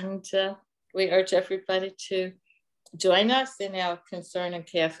 and we urge everybody to join us in our concern and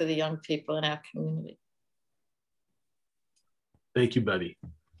care for the young people in our community. Thank you, Betty.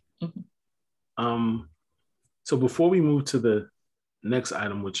 So before we move to the next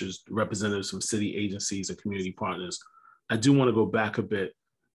item, which is representatives from city agencies and community partners, I do want to go back a bit.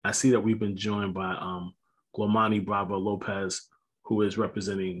 I see that we've been joined by GBravo-Lopez, who is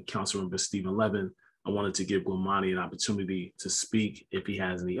representing Councilmember Stephen Levin. I wanted to give Glomani an opportunity to speak if he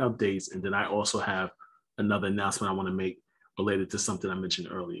has any updates. And then I also have another announcement I want to make related to something I mentioned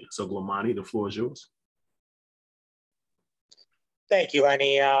earlier. So Glomani, the floor is yours. Thank you,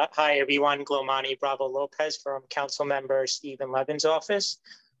 Lenny. Hi, everyone. GBravo-Lopez from Councilmember Stephen Levin's office.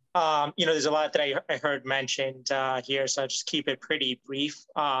 There's a lot that I heard mentioned here, so I'll just keep it pretty brief.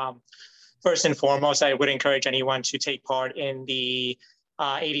 First and foremost, I would encourage anyone to take part in the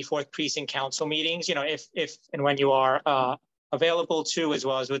 84th Precinct Council meetings. If and when you are available to, as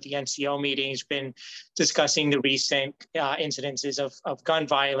well as with the NCO meetings, been discussing the recent incidences of gun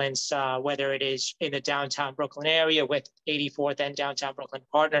violence, whether it is in the downtown Brooklyn area with 84th and Downtown Brooklyn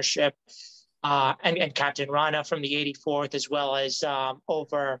Partnership, and Captain Rana from the 84th, as well as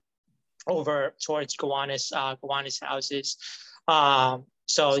over towards Gowanus houses.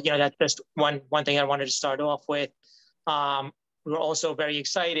 So that's just one thing I wanted to start off with. We were also very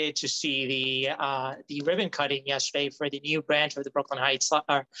excited to see the ribbon cutting yesterday for the new branch of the Brooklyn Heights,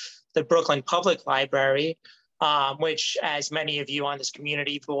 the Brooklyn Public Library, which, as many of you on this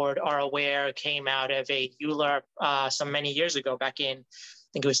community board are aware, came out of a ULURP some many years ago, back in,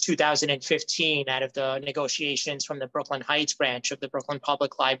 I think it was 2015, out of the negotiations from the Brooklyn Heights branch of the Brooklyn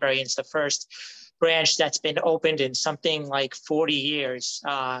Public Library. It's the first branch that's been opened in something like 40 years,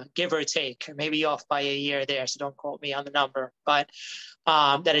 give or take, maybe off by a year there, so don't quote me on the number, but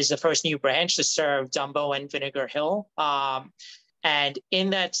that is the first new branch to serve Dumbo and Vinegar Hill. And in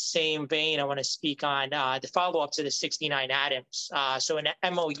that same vein, I want to speak on the follow-up to the 69 Adams. So an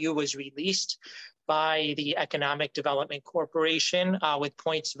MOU was released by the Economic Development Corporation with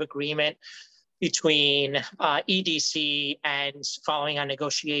points of agreement between EDC and following on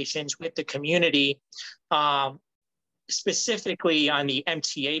negotiations with the community, specifically on the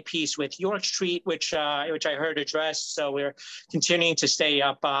MTA piece with York Street, which I heard addressed. So we're continuing to stay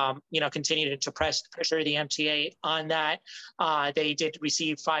up, continuing to pressure the MTA on that. They did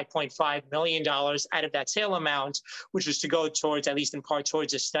receive $5.5 million out of that sale amount, which was to go towards, at least in part,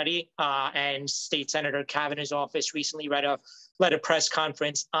 towards a study. And State Senator Kavanagh's office recently led a press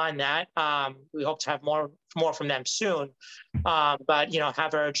conference on that. We hope to have more from them soon, but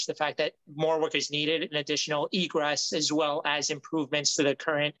have urged the fact that more work is needed, an additional egress, as well as improvements to the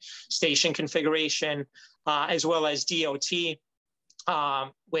current station configuration, as well as DOT,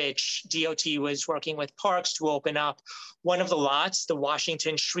 which DOT was working with Parks to open up one of the lots, the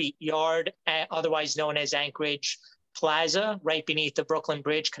Washington Street Yard, otherwise known as Anchorage Plaza, right beneath the Brooklyn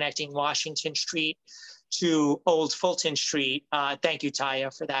Bridge connecting Washington Street to Old Fulton Street. Thank you,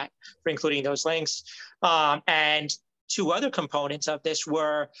 Taya, for that, for including those links. And two other components of this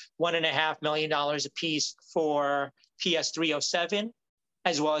were $1.5 million apiece for PS 307,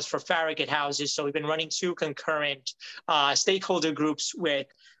 as well as for Farragut houses. So we've been running two concurrent stakeholder groups with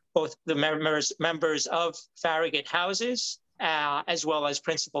both the members of Farragut houses, as well as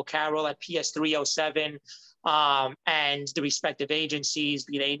Principal Carroll at PS 307, and the respective agencies,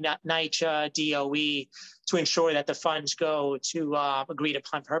 be they NYCHA, DOE, to ensure that the funds go to agreed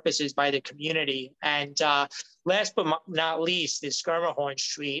upon purposes by the community. And last but not least is Skirmahorn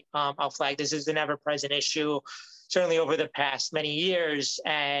Street. I'll flag this is an ever-present issue, certainly over the past many years.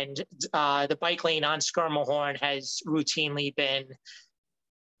 And the bike lane on Skirmahorn has routinely been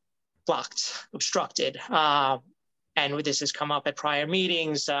blocked, obstructed. And this has come up at prior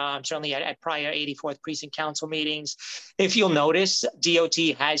meetings, certainly at prior 84th Precinct Council meetings. If you'll notice, DOT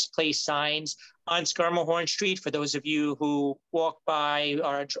has placed signs on Skirmahorn Street for those of you who walk by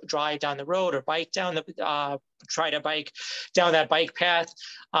or drive down the road or bike down the, try to bike down that bike path.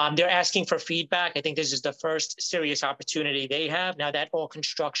 They're asking for feedback. I think this is the first serious opportunity they have now that all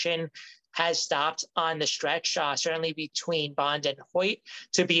construction has stopped on the stretch, certainly between Bond and Hoyt,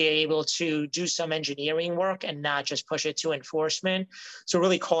 to be able to do some engineering work and not just push it to enforcement. So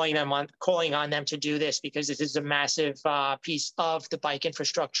really calling on them to do this, because this is a massive piece of the bike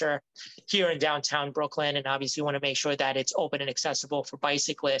infrastructure here in downtown Brooklyn. And obviously want to make sure that it's open and accessible for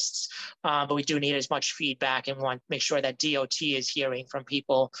bicyclists. But we do need as much feedback and want to make sure that DOT is hearing from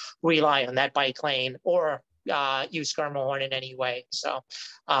people who rely on that bike lane or use Skirmahorn in any way. So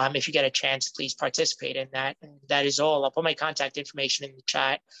if you get a chance, please participate in that. And that is all. I'll put my contact information in the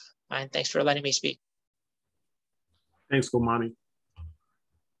chat. And thanks for letting me speak. Thanks, Gomani.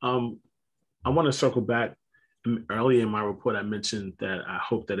 I want to circle back. Earlier in my report, I mentioned that I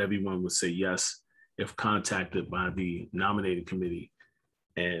hope that everyone would say yes if contacted by the nominating committee.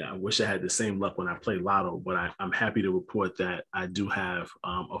 And I wish I had the same luck when I play Lotto, but I'm happy to report that I do have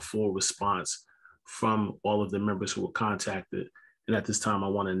a full response from all of the members who were contacted. And at this time, I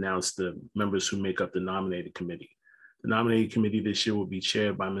want to announce the members who make up the nominating committee. The nominating committee this year will be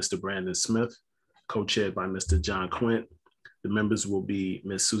chaired by Mr. Brandon Smith, co-chaired by Mr. John Quint. The members will be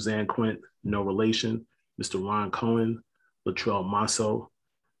Ms. Suzanne Quint, no relation, Mr. Ron Cohen, Latrell Masso,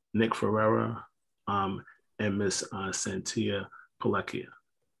 Nick Ferreira, and Ms. Santia Palekia.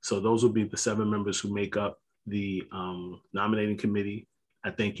 So those will be the 7 members who make up the nominating committee. I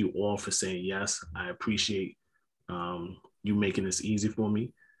thank you all for saying yes. I appreciate you making this easy for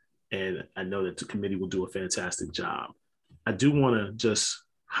me. And I know that the committee will do a fantastic job. I do want to just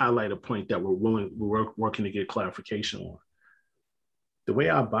highlight a point that we're working to get clarification on. The way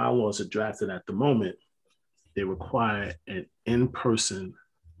our bylaws are drafted at the moment, they require an in-person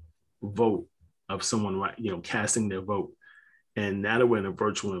vote of someone, casting their vote. And now that we're in a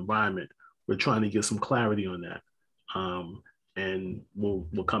virtual environment, we're trying to get some clarity on that. And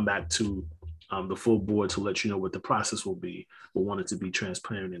we'll come back to the full board to let you know what the process will be. We want it to be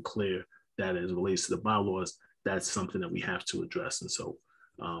transparent and clear that as it relates to the bylaws, that's something that we have to address. And so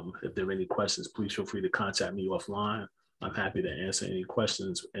if there are any questions, please feel free to contact me offline. I'm happy to answer any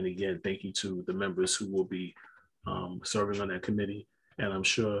questions. And again, thank you to the members who will be serving on that committee. And I'm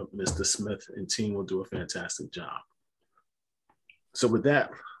sure Mr. Smith and team will do a fantastic job. So with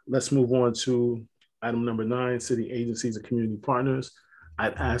that, let's move on to item number 9, city agencies and community partners.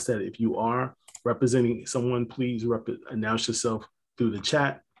 I'd ask that if you are representing someone, please announce yourself through the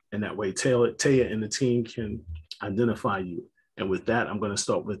chat, and that way Taya and the team can identify you. And with that, I'm going to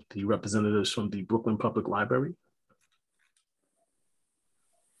start with the representatives from the Brooklyn Public Library.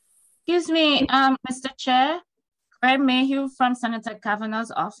 Excuse me, Mr. Chair, GMayhew from Senator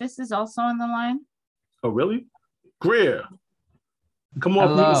Kavanagh's office is also on the line. Oh, really? Greer, come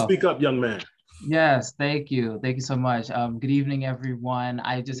on, please speak up, young man. Yes, thank you. Thank you so much. Good evening, everyone.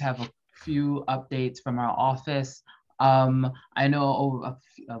 I just have a few updates from our office. I know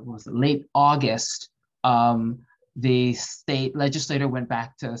late August, the state legislature went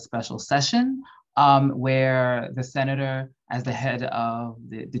back to a special session where the senator, as the head of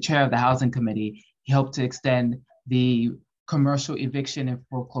the chair of the housing committee, he hoped to extend the commercial eviction and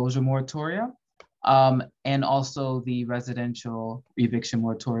foreclosure moratoria, and also the residential eviction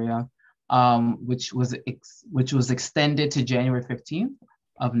moratoria, which was extended to January 15th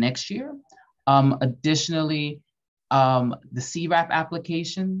of next year. Additionally, the CRAP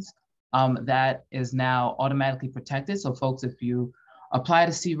applications, that is now automatically protected. So folks, if you apply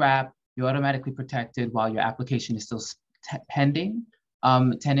to CRAP, you're automatically protected while your application is still pending.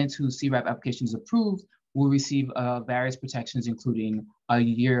 Tenants whose CRAP application is approved will receive various protections, including a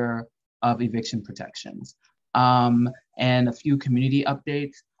year of eviction protections. And a few community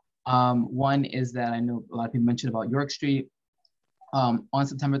updates. One is that I know a lot of people mentioned about York Street. On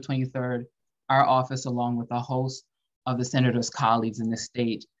September 23rd, our office, along with a host of the senator's colleagues in the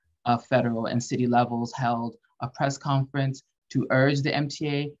state, federal and city levels, held a press conference to urge the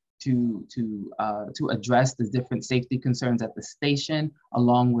MTA to address the different safety concerns at the station,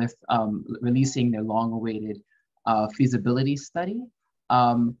 along with releasing their long-awaited feasibility study.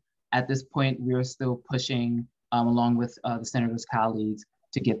 At this point, we are still pushing, along with the senator's colleagues,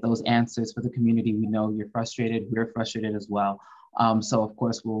 to get those answers for the community. We know you're frustrated, we're frustrated as well. So of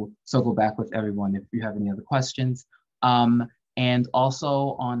course, we'll circle back with everyone if you have any other questions. And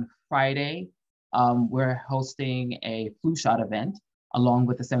also on Friday, we're hosting a flu shot event along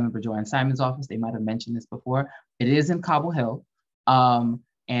with the Senator Joanne Simon's office. They might have mentioned this before. It is in Cobble Hill.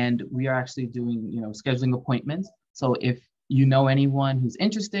 And we are actually doing, scheduling appointments. So if you know anyone who's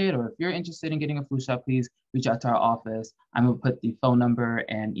interested, or if you're interested in getting a flu shot, please reach out to our office. I'm gonna put the phone number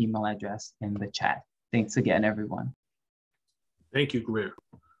and email address in the chat. Thanks again, everyone. Thank you, Greer.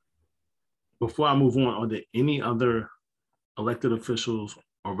 Before I move on, are there any other elected officials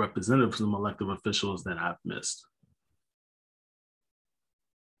or representatives from elected officials that I've missed?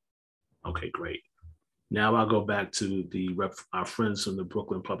 Okay, great. Now I'll go back to our friends from the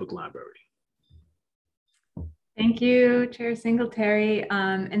Brooklyn Public Library. Thank you, Chair Singletary,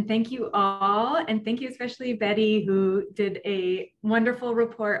 and thank you all, and thank you especially Betty, who did a wonderful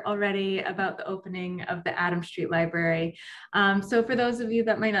report already about the opening of the Adams Street Library. So for those of you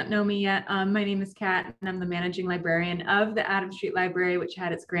that might not know me yet, my name is Kat, and I'm the managing librarian of the Adams Street Library, which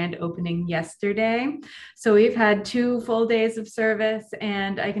had its grand opening yesterday. So we've had 2 full days of service,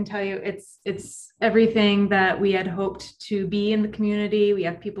 and I can tell you it's everything that we had hoped to be in the community. We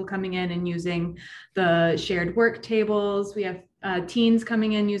have people coming in and using the shared work tables. We have teens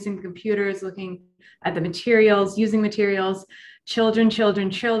coming in using computers, looking at the materials, using materials, children from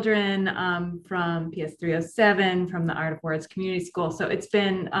PS 307, from the Art of Words Community School. So it's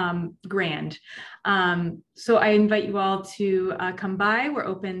been grand. So I invite you all to come by. We're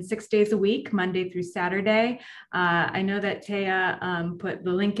open 6 days a week, Monday through Saturday. I know that Taya put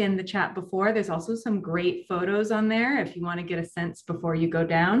the link in the chat before. There's also some great photos on there if you want to get a sense before you go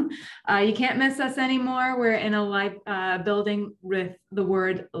down. You can't miss us anymore. We're in a building with the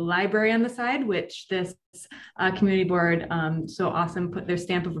word library on the side, which this community board so awesome put their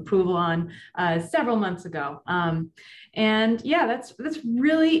stamp of approval on several months ago. And yeah, that's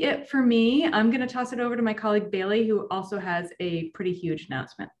really it for me. I'm going to toss it over to my colleague Bailey, who also has a pretty huge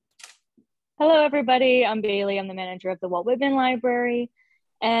announcement. Hello, everybody. I'm Bailey. I'm the manager of the Walt Whitman Library.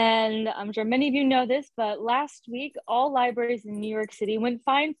 And I'm sure many of you know this, but last week, all libraries in New York City went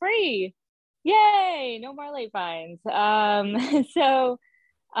fine-free. Yay, no more late fines. So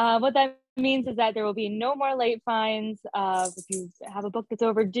what that means is that there will be no more late fines if you have a book that's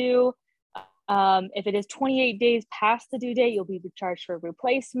overdue. If it is 28 days past the due date, you'll be charged for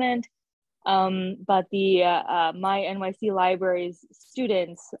replacement. But the My NYC Libraries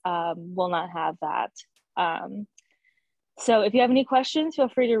students will not have that. So if you have any questions, feel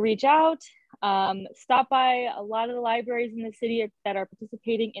free to reach out. Stop by a lot of the libraries in the city that are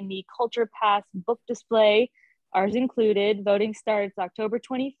participating in the Culture Pass book display, ours included. Voting starts October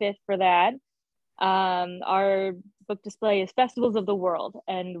 25th for that. Our book display is Festivals of the World,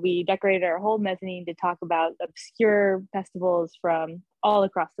 and we decorated our whole mezzanine to talk about obscure festivals from all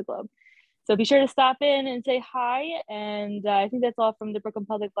across the globe. So be sure to stop in and say hi. And I think that's all from the Brooklyn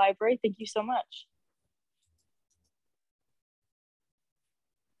Public Library. Thank you so much.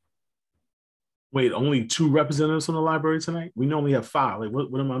 Wait, only 2 representatives from the library tonight? We normally have 5. Like,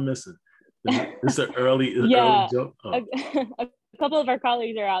 what am I missing? This is an early, yeah, early joke. Oh. A couple of our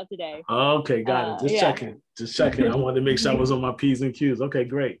colleagues are out today. Okay, got it. Just checking. I wanted to make sure I was on my P's and Q's. Okay,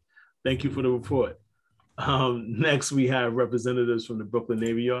 great. Thank you for the report. Next, we have representatives from the Brooklyn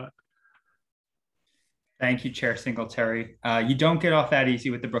Navy Yard. Thank you, Chair Singletary. You don't get off that easy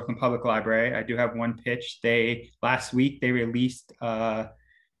with the Brooklyn Public Library. I do have one pitch. Last week, they released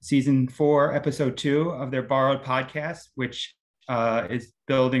season 4, episode 2 of their Borrowed podcast, which is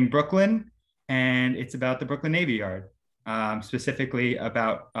Building Brooklyn, and it's about the Brooklyn Navy Yard, specifically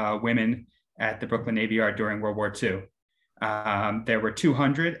about women at the Brooklyn Navy Yard during World War II. There were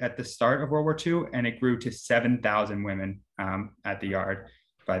 200 at the start of World War II, and it grew to 7,000 women at the yard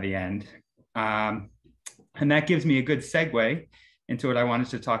by the end. And that gives me a good segue into what I wanted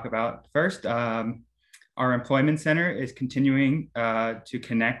to talk about. First, our employment center is continuing to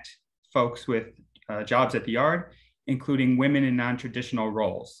connect folks with jobs at the yard, including women in non-traditional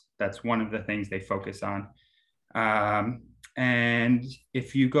roles. That's one of the things they focus on. And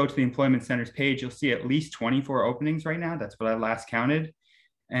if you go to the Employment Center's page, you'll see at least 24 openings right now. That's what I last counted.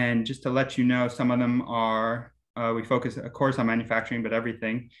 And just to let you know, some of them are, we focus, of course, on manufacturing, but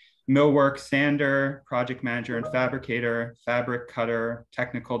everything. Millwork, sander, project manager and fabricator, fabric cutter,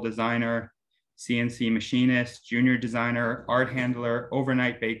 technical designer, CNC machinist, junior designer, art handler,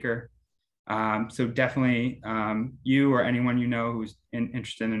 overnight baker. So definitely you or anyone you know who's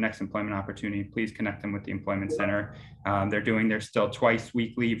interested in their next employment opportunity, please connect them with the Employment Center. They're doing their still twice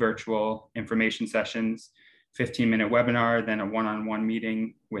weekly virtual information sessions, 15-minute webinar, then a one-on-one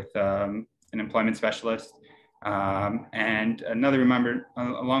meeting with an employment specialist. And another reminder,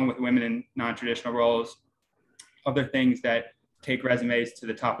 along with women in non-traditional roles, other things that take resumes to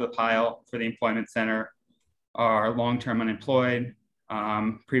the top of the pile for the Employment Center are long-term unemployed,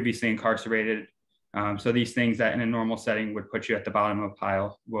 previously incarcerated. So these things that in a normal setting would put you at the bottom of the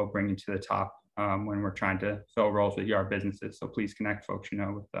pile will bring you to the top when we're trying to fill roles with yard businesses. So please connect folks you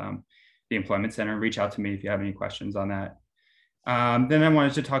know with the Employment Center and reach out to me if you have any questions on that. Then I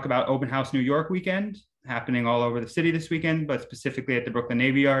wanted to talk about Open House New York weekend, happening all over the city this weekend, but specifically at the Brooklyn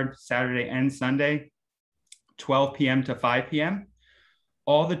Navy Yard, Saturday and Sunday, 12 p.m. to 5 p.m.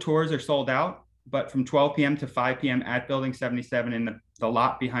 All the tours are sold out, but from 12 p.m. to 5 p.m. at Building 77 in the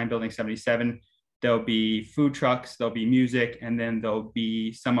lot behind Building 77, there'll be food trucks, there'll be music, and then there'll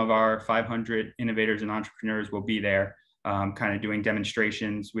be some of our 500 innovators and entrepreneurs will be there kind of doing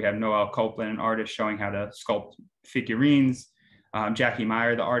demonstrations. We have Noel Copeland, an artist, showing how to sculpt figurines. Jackie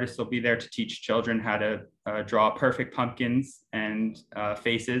Meyer, the artist, will be there to teach children how to draw perfect pumpkins and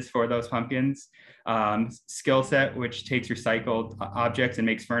faces for those pumpkins. Skill Set, which takes recycled objects and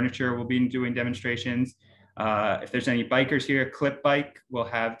makes furniture, will be doing demonstrations. If there's any bikers here, Clip Bike will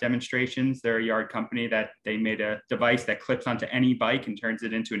have demonstrations. They're a yard company that they made a device that clips onto any bike and turns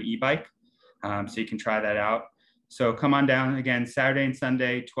it into an e-bike. So you can try that out. So come on down again, Saturday and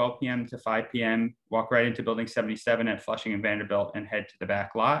Sunday, 12 p.m. to 5 p.m. Walk right into Building 77 at Flushing and Vanderbilt and head to the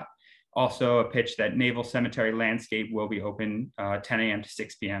back lot. Also a pitch that Naval Cemetery Landscape will be open 10 a.m. to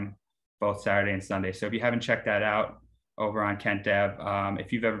 6 p.m. both Saturday and Sunday. So if you haven't checked that out over on Kent Ave,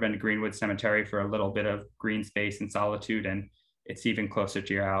 if you've ever been to Greenwood Cemetery for a little bit of green space and solitude, and it's even closer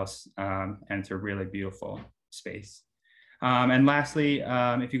to your house, and it's a really beautiful space. And lastly,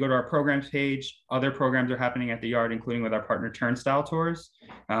 if you go to our programs page, other programs are happening at the yard, including with our partner Turnstile Tours.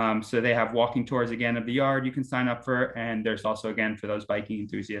 So they have walking tours again of the yard you can sign up for. And there's also, again, for those biking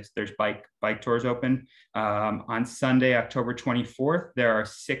enthusiasts, there's bike tours open. On Sunday, October 24th, there are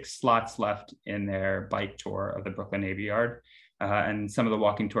 6 slots left in their bike tour of the Brooklyn Navy Yard. And some of the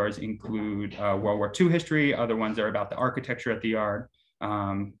walking tours include World War II history. Other ones are about the architecture at the yard.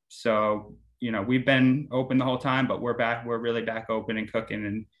 So you know, we've been open the whole time, but we're really back open and cooking,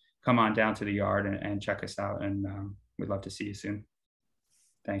 and come on down to the yard and check us out. And we'd love to see you soon.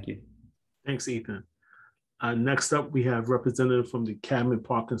 Thank you. Thanks, Ethan. Next up, we have representative from the Cadman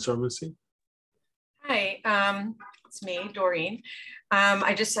Park Conservancy. Hi, it's me, Doreen.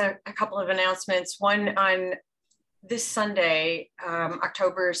 I just have a couple of announcements. One, on this Sunday,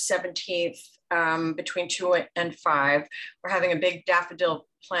 October 17th, between 2 and 5, we're having a big daffodil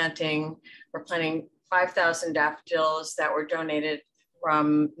planting. We're planting 5,000 daffodils that were donated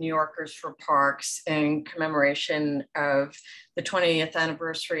from New Yorkers for Parks in commemoration of the 20th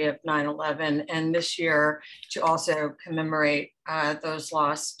anniversary of 9/11, and this year to also commemorate those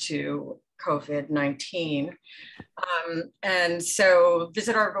lost to COVID-19. And so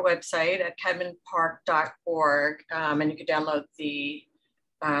visit our website at cadmanpark.org, and you can download the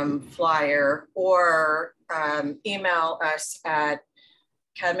flyer, or email us at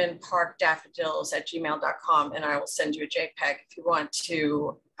cadmanparkdaffodils@gmail.com, and I will send you a JPEG if you want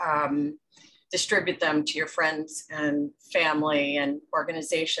to distribute them to your friends and family and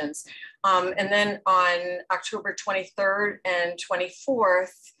organizations. And then on October 23rd and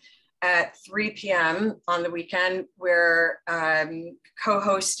 24th at 3 p.m. on the weekend, we're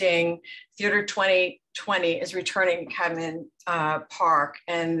co-hosting Theater 2020 is returning to Cadman Park,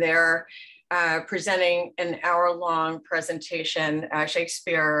 and they're presenting an hour-long presentation,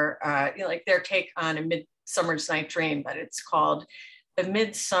 Shakespeare, like their take on A Midsummer's Night Dream, but it's called The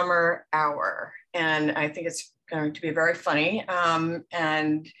Midsummer Hour. And I think it's going to be very funny.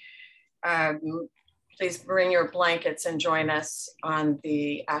 Please bring your blankets and join us on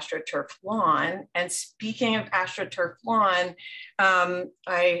the AstroTurf lawn. And speaking of AstroTurf lawn,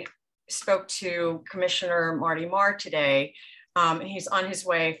 I spoke to Commissioner Marty Marr today. He's on his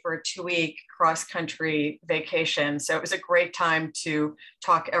way for a 2-week cross-country vacation. So it was a great time to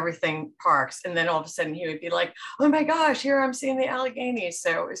talk everything parks. And then all of a sudden he would be like, oh my gosh, here I'm seeing the Alleghenies.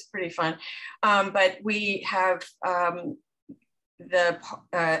 So it was pretty fun. But we have the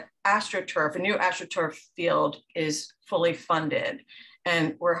AstroTurf, a new AstroTurf field is fully funded.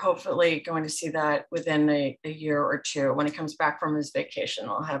 And we're hopefully going to see that within a year or two. When he comes back from his vacation,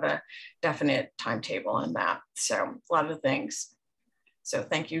 we'll have a definite timetable on that. So a lot of things. So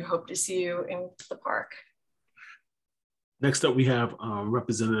thank you. Hope to see you in the park. Next up, we have a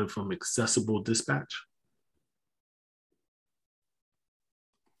representative from Accessible Dispatch.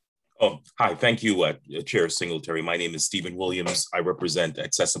 Oh, hi, thank you, Chair Singletary. My name is Stephen Williams. I represent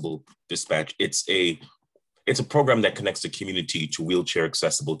Accessible Dispatch. It's a program that connects the community to wheelchair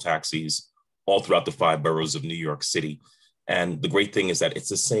accessible taxis all throughout the 5 boroughs of New York City. And the great thing is that it's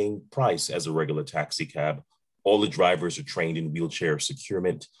the same price as a regular taxi cab. All the drivers are trained in wheelchair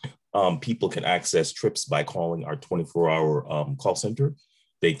securement. People can access trips by calling our 24-hour call center.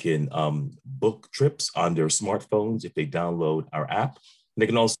 They can book trips on their smartphones if they download our app. And they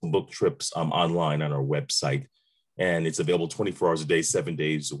can also book trips online on our website. And it's available 24 hours a day, 7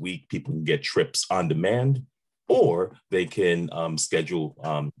 days a week. People can get trips on demand, or they can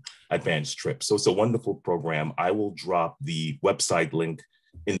schedule advanced trips. So it's a wonderful program. I will drop the website link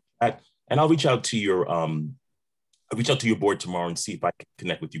in that, and I'll reach out to your board tomorrow and see if I can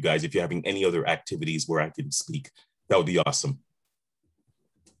connect with you guys. If you're having any other activities where I can speak, that would be awesome.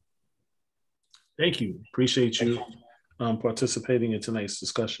 Thank you. Appreciate you participating in tonight's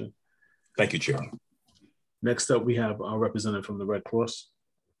discussion. Thank you, Chair. Next up, we have a representative from the Red Cross.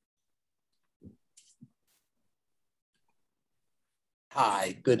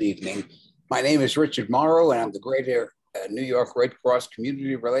 Hi, good evening. My name is Richard Morrow, and I'm the Greater New York Red Cross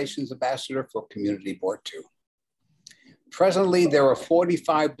Community Relations Ambassador for Community Board 2. Presently, there are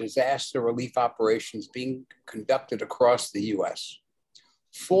 45 disaster relief operations being conducted across the US,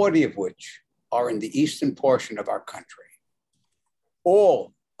 40 of which are in the eastern portion of our country.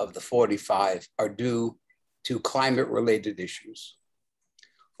 All of the 45 are due to climate-related issues.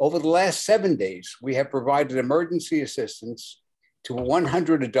 Over the last 7 days, we have provided emergency assistance to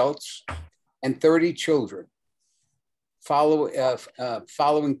 100 adults and 30 children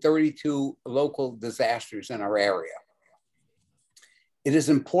following 32 local disasters in our area. It is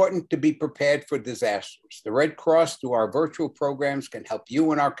important to be prepared for disasters. The Red Cross, through our virtual programs, can help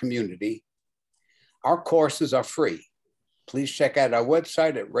you and our community. Our courses are free. Please check out our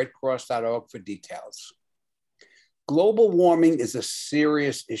website at redcross.org for details. Global warming is a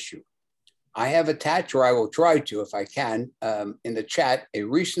serious issue. I have attached, or I will try to if I can, in the chat, a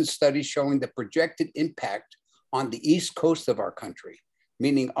recent study showing the projected impact on the East Coast of our country,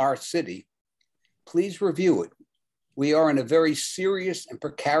 meaning our city. Please review it. We are in a very serious and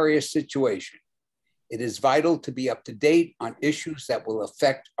precarious situation. It is vital to be up to date on issues that will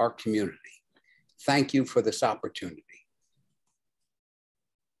affect our community. Thank you for this opportunity.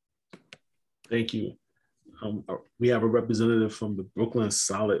 Thank you. We have a representative from the Brooklyn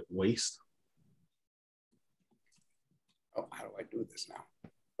Solid Waste. Oh, how do I do this now?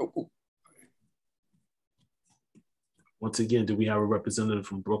 Oh. Once again, do we have a representative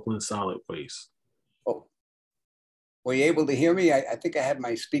from Brooklyn Solid Waste? Oh, were you able to hear me? I think I had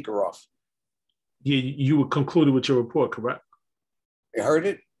my speaker off. Yeah, you were concluded with your report, correct? You heard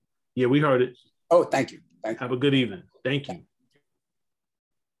it? Yeah, we heard it. Oh, thank you. Thank you. Have a good evening. Thank you.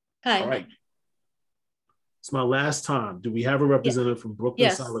 Hi. All right. It's my last time. Do we have a representative from Brooklyn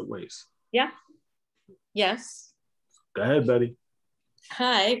Solid Waste? Yeah. Yes. Go ahead, Betty.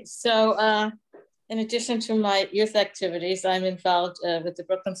 Hi. So in addition to my youth activities, I'm involved with the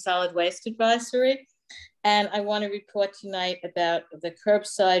Brooklyn Solid Waste Advisory. And I want to report tonight about the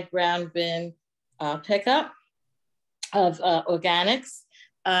curbside brown bin pickup of organics.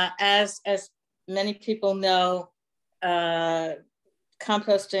 As many people know,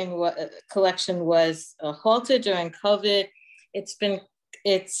 composting collection was halted during COVID.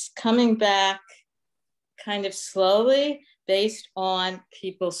 It's coming back kind of slowly based on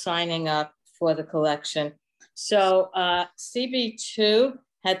people signing up for the collection. So CB2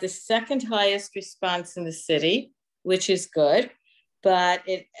 had the second highest response in the city, which is good, but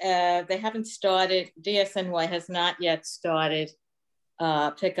they haven't started, DSNY has not yet started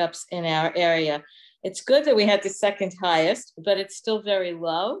pickups in our area. It's good that we had the second highest, but it's still very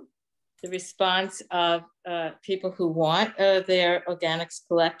low. The response of people who want their organics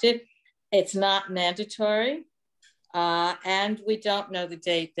collected, it's not mandatory, and we don't know the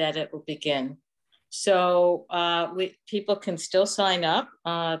date that it will begin. So people can still sign up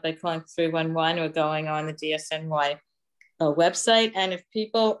by calling 311 or going on the DSNY website. And if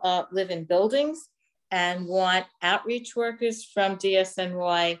people live in buildings and want outreach workers from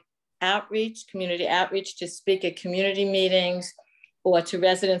DSNY outreach, community outreach, to speak at community meetings or to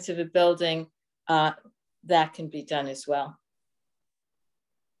residents of a building, that can be done as well.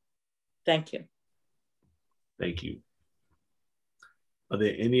 Thank you. Thank you. Are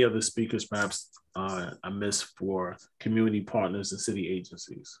there any other speakers perhaps I missed for community partners and city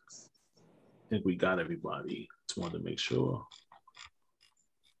agencies? I think we got everybody. Just wanted to make sure.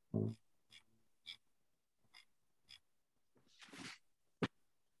 Do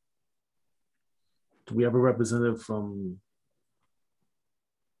we have a representative from,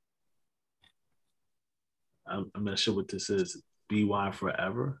 I'm not sure what this is, BY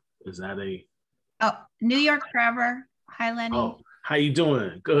Forever? Is that a? Oh, New York Forever. Hi, Lenny. Oh, how you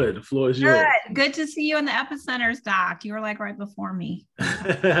doing? Good, the floor is yours. Good to see you in the Epicenters, Doc. You were like right before me.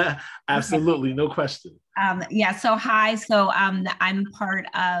 Absolutely, no question. Yeah, so hi. So I'm part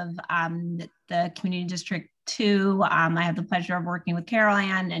of the Community District 2. I have the pleasure of working with Carol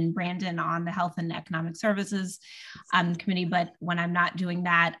Ann and Brandon on the Health and Economic Services Committee. But when I'm not doing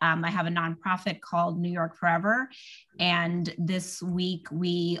that, I have a nonprofit called New York Forever. And this week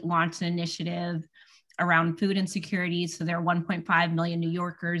we launched an initiative around food insecurity. So there are 1.5 million New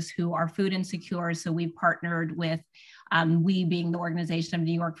Yorkers who are food insecure. So we partnered with, we being the organization of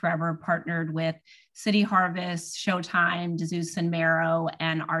New York Forever, partnered with City Harvest, Showtime, DeZeuss and Marrow,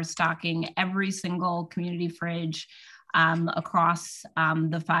 and are stocking every single community fridge across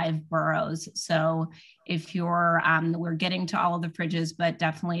the 5 boroughs. So if you're, we're getting to all of the fridges, but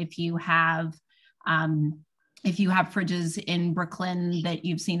definitely if you have fridges in Brooklyn that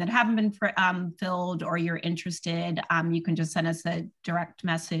you've seen that haven't been filled, or you're interested, you can just send us a direct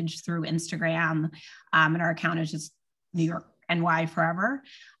message through Instagram. And our account is just New York NY Forever.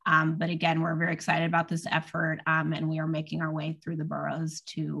 But again, we're very excited about this effort, and we are making our way through the boroughs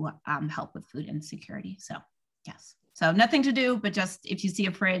to help with food insecurity. So yes, so nothing to do, but just if you see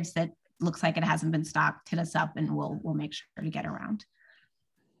a fridge that looks like it hasn't been stocked, hit us up and we'll make sure to get around.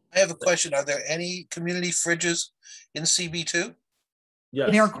 I have a question. Are there any community fridges in CB2?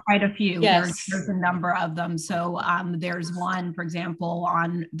 Yes. There are quite a few. Yes. There's a number of them. So there's one, for example,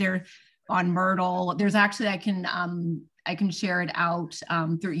 on Myrtle. There's actually, I can share it out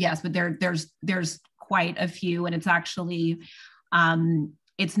through, yes, but there's quite a few, and it's actually,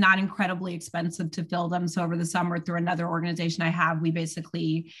 it's not incredibly expensive to fill them. So over the summer, through another organization I have, we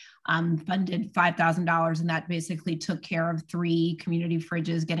basically funded $5,000, and that basically took care of 3 community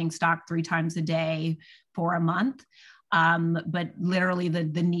fridges getting stocked 3 times a day for a month. But literally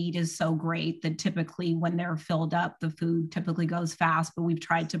the need is so great that typically when they're filled up, the food typically goes fast, but we've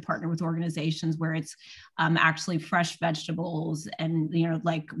tried to partner with organizations where it's actually fresh vegetables and, you know,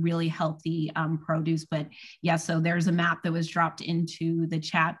 like really healthy produce. But yeah, so there's a map that was dropped into the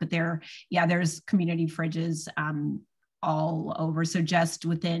chat, but there's community fridges all over. So just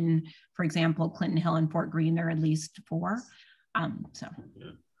within, for example, Clinton Hill and Fort Greene, there are at least 4. So.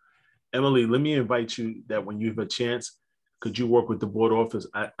 Yeah. Emily, let me invite you that when you have a chance, could you work with the board office?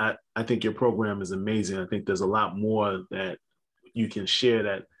 I think your program is amazing. I think there's a lot more that you can share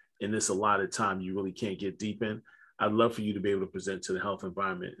that in this allotted time you really can't get deep in. I'd love for you to be able to present to the Health,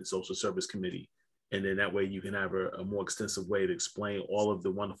 Environment, and Social Service Committee. And then that way you can have a more extensive way to explain all of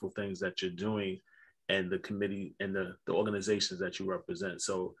the wonderful things that you're doing and the committee and the organizations that you represent.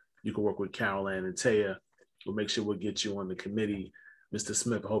 So you can work with Carol Ann and Taya. We'll make sure we'll get you on the committee. Mr.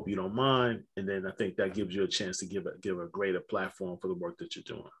 Smith, I hope you don't mind. And then I think that gives you a chance to give a greater platform for the work that you're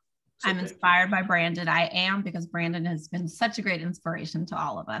doing. So I'm inspired by Brandon. I am, because Brandon has been such a great inspiration to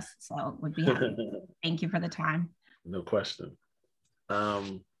all of us. So would be happy. Thank you for the time. No question.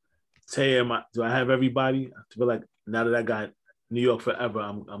 Taya, do I have everybody? I feel like now that I got New York Forever,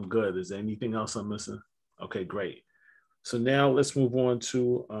 I'm good. Is there anything else I'm missing? Okay, great. So now let's move on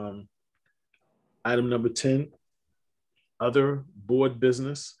to item number 10. Other board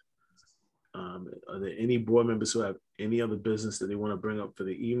business. Are there any board members who have any other business that they want to bring up for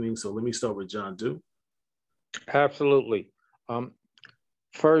the evening? So let me start with John Dew. Absolutely.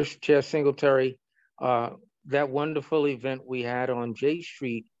 First, Chair Singletary, that wonderful event we had on J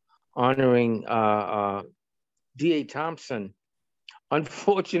Street honoring D.A. Thompson.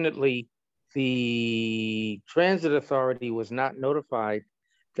 Unfortunately, the Transit Authority was not notified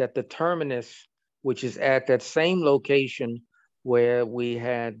that the terminus, which is at that same location where we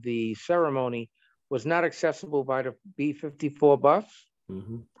had the ceremony, was not accessible by the B54 bus.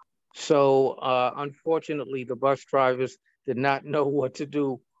 Mm-hmm. So unfortunately, the bus drivers did not know what to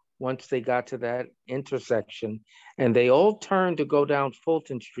do once they got to that intersection. And they all turned to go down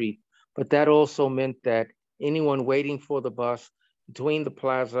Fulton Street, but that also meant that anyone waiting for the bus between the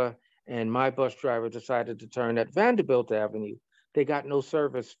plaza and my bus driver decided to turn at Vanderbilt Avenue. They got no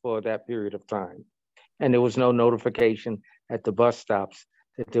service for that period of time. And there was no notification at the bus stops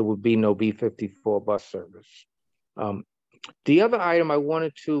that there would be no B54 bus service. The other item I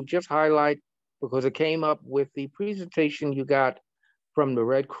wanted to just highlight, because it came up with the presentation you got from the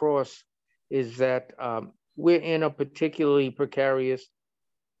Red Cross, is that we're in a particularly precarious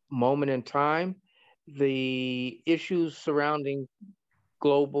moment in time. The issues surrounding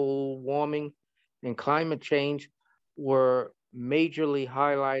global warming and climate change were majorly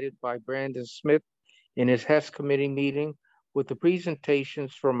highlighted by Brandon Smith in his HES committee meeting with the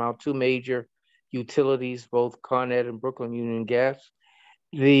presentations from our two major utilities, both Con Ed and Brooklyn Union Gas.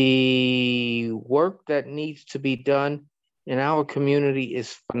 The work that needs to be done in our community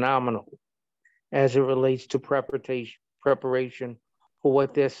is phenomenal as it relates to preparation for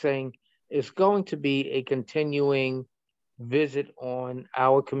what they're saying is going to be a continuing visit on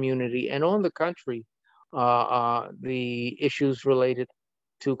our community and on the country, the issues related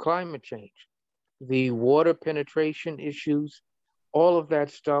to climate change, the water penetration issues, all of that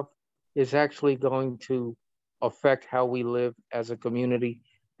stuff is actually going to affect how we live as a community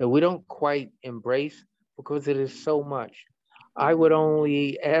that we don't quite embrace because it is so much. I would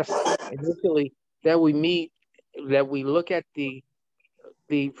only ask initially that we meet, that we look at the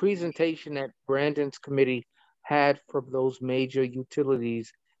presentation that Brandon's committee had from those major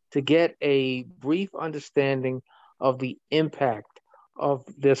utilities to get a brief understanding of the impact of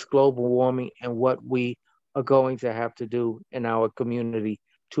this global warming and what we are going to have to do in our community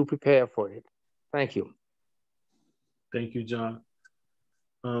to prepare for it. Thank you. Thank you, John.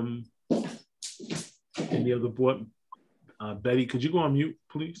 Any other board? Betty, could you go on mute,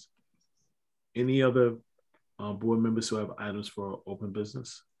 please? Any other board members who have items for open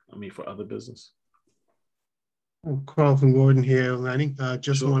business? For other business? Carlton Gordon here, Lanny.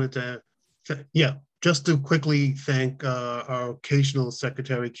 Just Sure. wanted to, just to quickly thank our occasional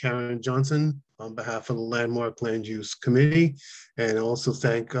secretary, Karen Johnson, on behalf of the Landmark Land Use Committee, and also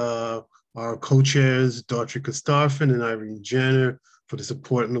thank our co-chairs, Daughtry Kostarfin and Irene Jenner, for the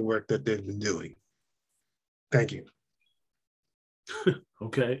support and the work that they've been doing. Thank you.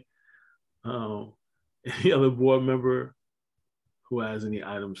 Okay. Any other board member who has any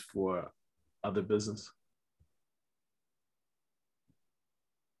items for other business?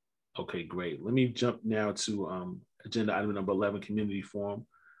 Okay, great. Let me jump now to agenda item number 11, community forum.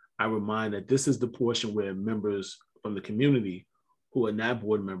 I remind that this is the portion where members from the community who are not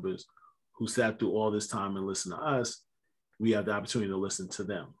board members who sat through all this time and listened to us, we have the opportunity to listen to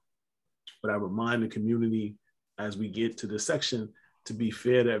them. But I remind the community as we get to this section, to be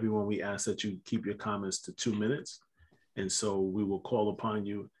fair to everyone, we ask that you keep your comments to 2 minutes. And so we will call upon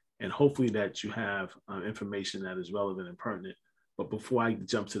you and hopefully that you have information that is relevant and pertinent. But before I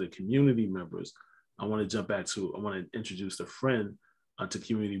jump to the community members, I want to introduce a friend to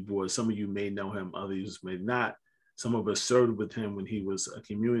community board. Some of you may know him, others may not. Some of us served with him when he was a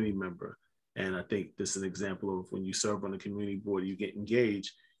community member. And I think this is an example of when you serve on a community board, you get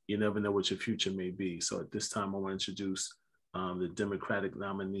engaged, you never know what your future may be. So at this time, I want to introduce the Democratic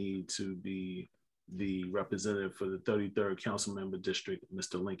nominee to be the representative for the 33rd Council Member District,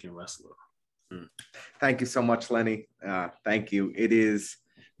 Mr. Lincoln Ressler. Thank you so much, Lenny. Thank you. It is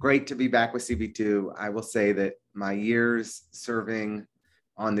great to be back with CB2. I will say that my years serving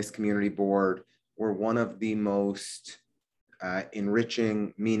on this community board were one of the most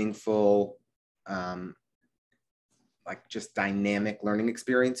enriching, meaningful, like just dynamic learning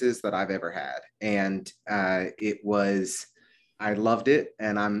experiences that I've ever had. And I loved it,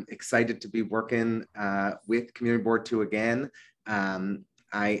 and I'm excited to be working with Community Board 2 again. I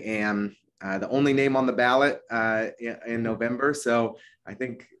am the only name on the ballot in November, so I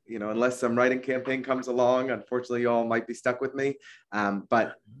think, unless some writing campaign comes along, unfortunately, you all might be stuck with me.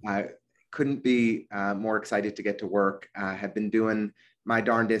 But I couldn't be more excited to get to work. I have been doing my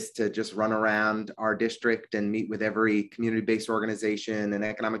darndest to just run around our district and meet with every community-based organization and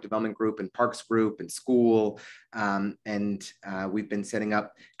economic development group and parks group and school. We've been setting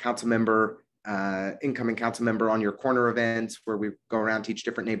up incoming council member on your corner events where we go around to each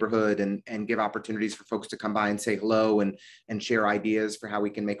different neighborhood and give opportunities for folks to come by and say hello and share ideas for how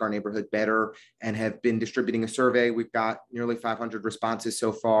we can make our neighborhood better, and have been distributing a survey. We've got nearly 500 responses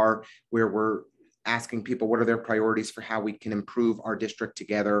so far where we're asking people what are their priorities for how we can improve our district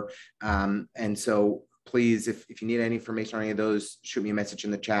together. And so please, if you need any information on any of those, shoot me a message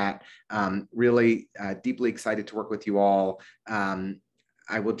in the chat. Really deeply excited to work with you all.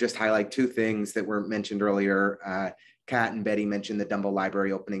 I will just highlight two things that were mentioned earlier. Kat and Betty mentioned the Dumbo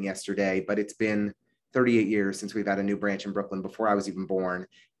Library opening yesterday, but it's been 38 years since we've had a new branch in Brooklyn, before I was even born.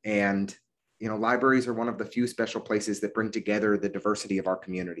 And libraries are one of the few special places that bring together the diversity of our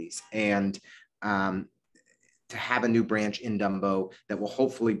communities. And have a new branch in Dumbo that will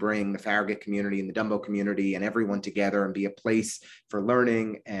hopefully bring the Farragut community and the Dumbo community and everyone together and be a place for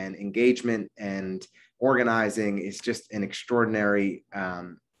learning and engagement and organizing. Is just an extraordinary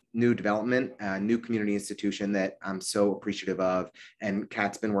new development, new community institution that I'm so appreciative of. And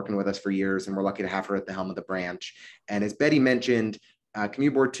Kat's been working with us for years, and we're lucky to have her at the helm of the branch. And as Betty mentioned, Community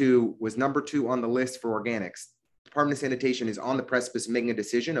Board 2 was number 2 on the list for organics. Department of Sanitation is on the precipice of making a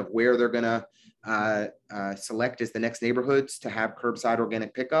decision of where they're going to select as the next neighborhoods to have curbside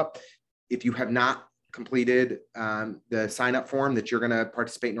organic pickup. If you have not completed the sign-up form that you're going to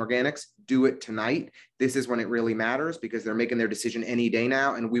participate in organics, do it tonight. This is when it really matters, because they're making their decision any day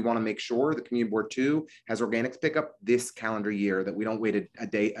now, and we want to make sure the Community Board 2 has organics pickup this calendar year, that we don't wait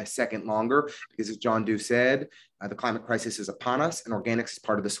a second longer, because as John Dew said, the climate crisis is upon us, and organics is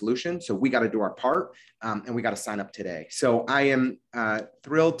part of the solution. So we got to do our part, and we got to sign up today. So I am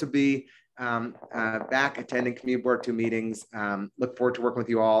thrilled to be back attending Community Board 2 meetings. Look forward to working with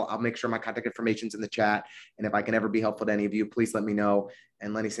you all. I'll make sure my contact information is in the chat. And if I can ever be helpful to any of you, please let me know.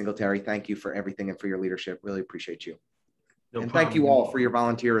 And Lenny Singletary, thank you for everything and for your leadership. Really appreciate you. No and problem. Thank you all for your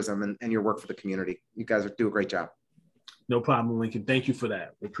volunteerism and your work for the community. You guys do a great job. No problem, Lincoln. Thank you for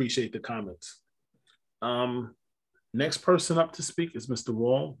that. We appreciate the comments. Next person up to speak is Mr.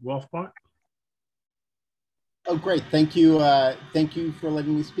 Wolfbart. Oh, great. Thank you. Thank you for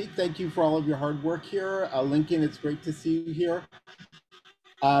letting me speak. Thank you for all of your hard work here. Lincoln, it's great to see you here.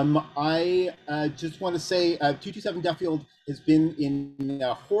 I just want to say 227 Duffield has been in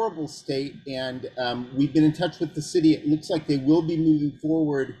a horrible state, and we've been in touch with the city. It looks like they will be moving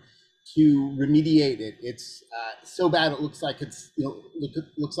forward to remediate it. It's so bad it looks like it's,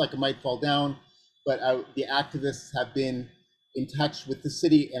 looks like it might fall down, but the activists have been in touch with the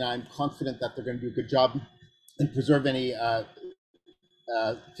city, and I'm confident that they're going to do a good job and preserve any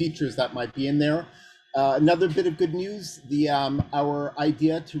features that might be in there. Another bit of good news, our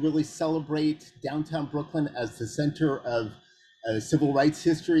idea to really celebrate downtown Brooklyn as the center of civil rights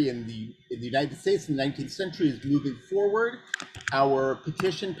history in the United States in the 19th century is moving forward. Our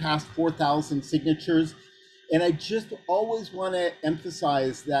petition passed 4,000 signatures. And I just always want to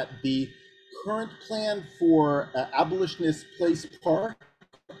emphasize that the current plan for Abolitionist Place Park,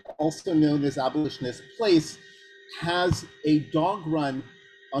 also known as Abolitionist Place, has a dog run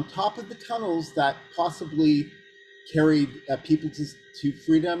on top of the tunnels that possibly carried people to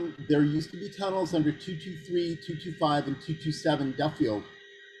freedom. There used to be tunnels under 223, 225, and 227 Duffield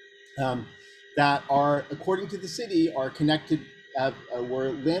that are, according to the city, are connected,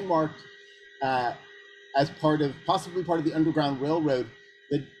 were landmarked as possibly part of the Underground Railroad.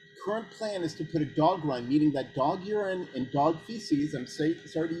 The current plan is to put a dog run, meaning that dog urine and dog feces, I'm sorry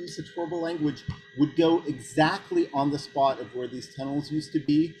to use such horrible language, would go exactly on the spot of where these tunnels used to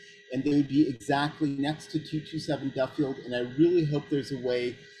be, and they would be exactly next to 227 Duffield. And I really hope there's a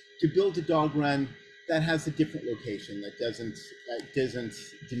way to build a dog run that has a different location that doesn't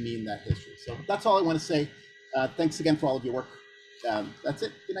demean that history. So that's all I want to say. Thanks again for all of your work. That's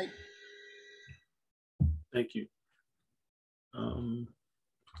it. Good night. Thank you.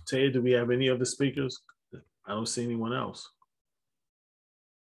 Taya, do we have any other speakers? I don't see anyone else.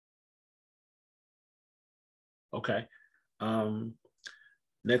 Okay.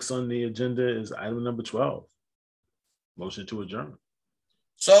 Next on the agenda is item number 12. Motion to adjourn.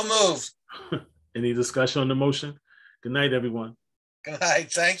 So moved. Any discussion on the motion? Good night, everyone. Good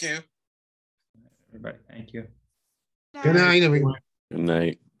night. Thank you. Everybody, thank you. Good night, everyone. Good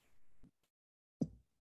night.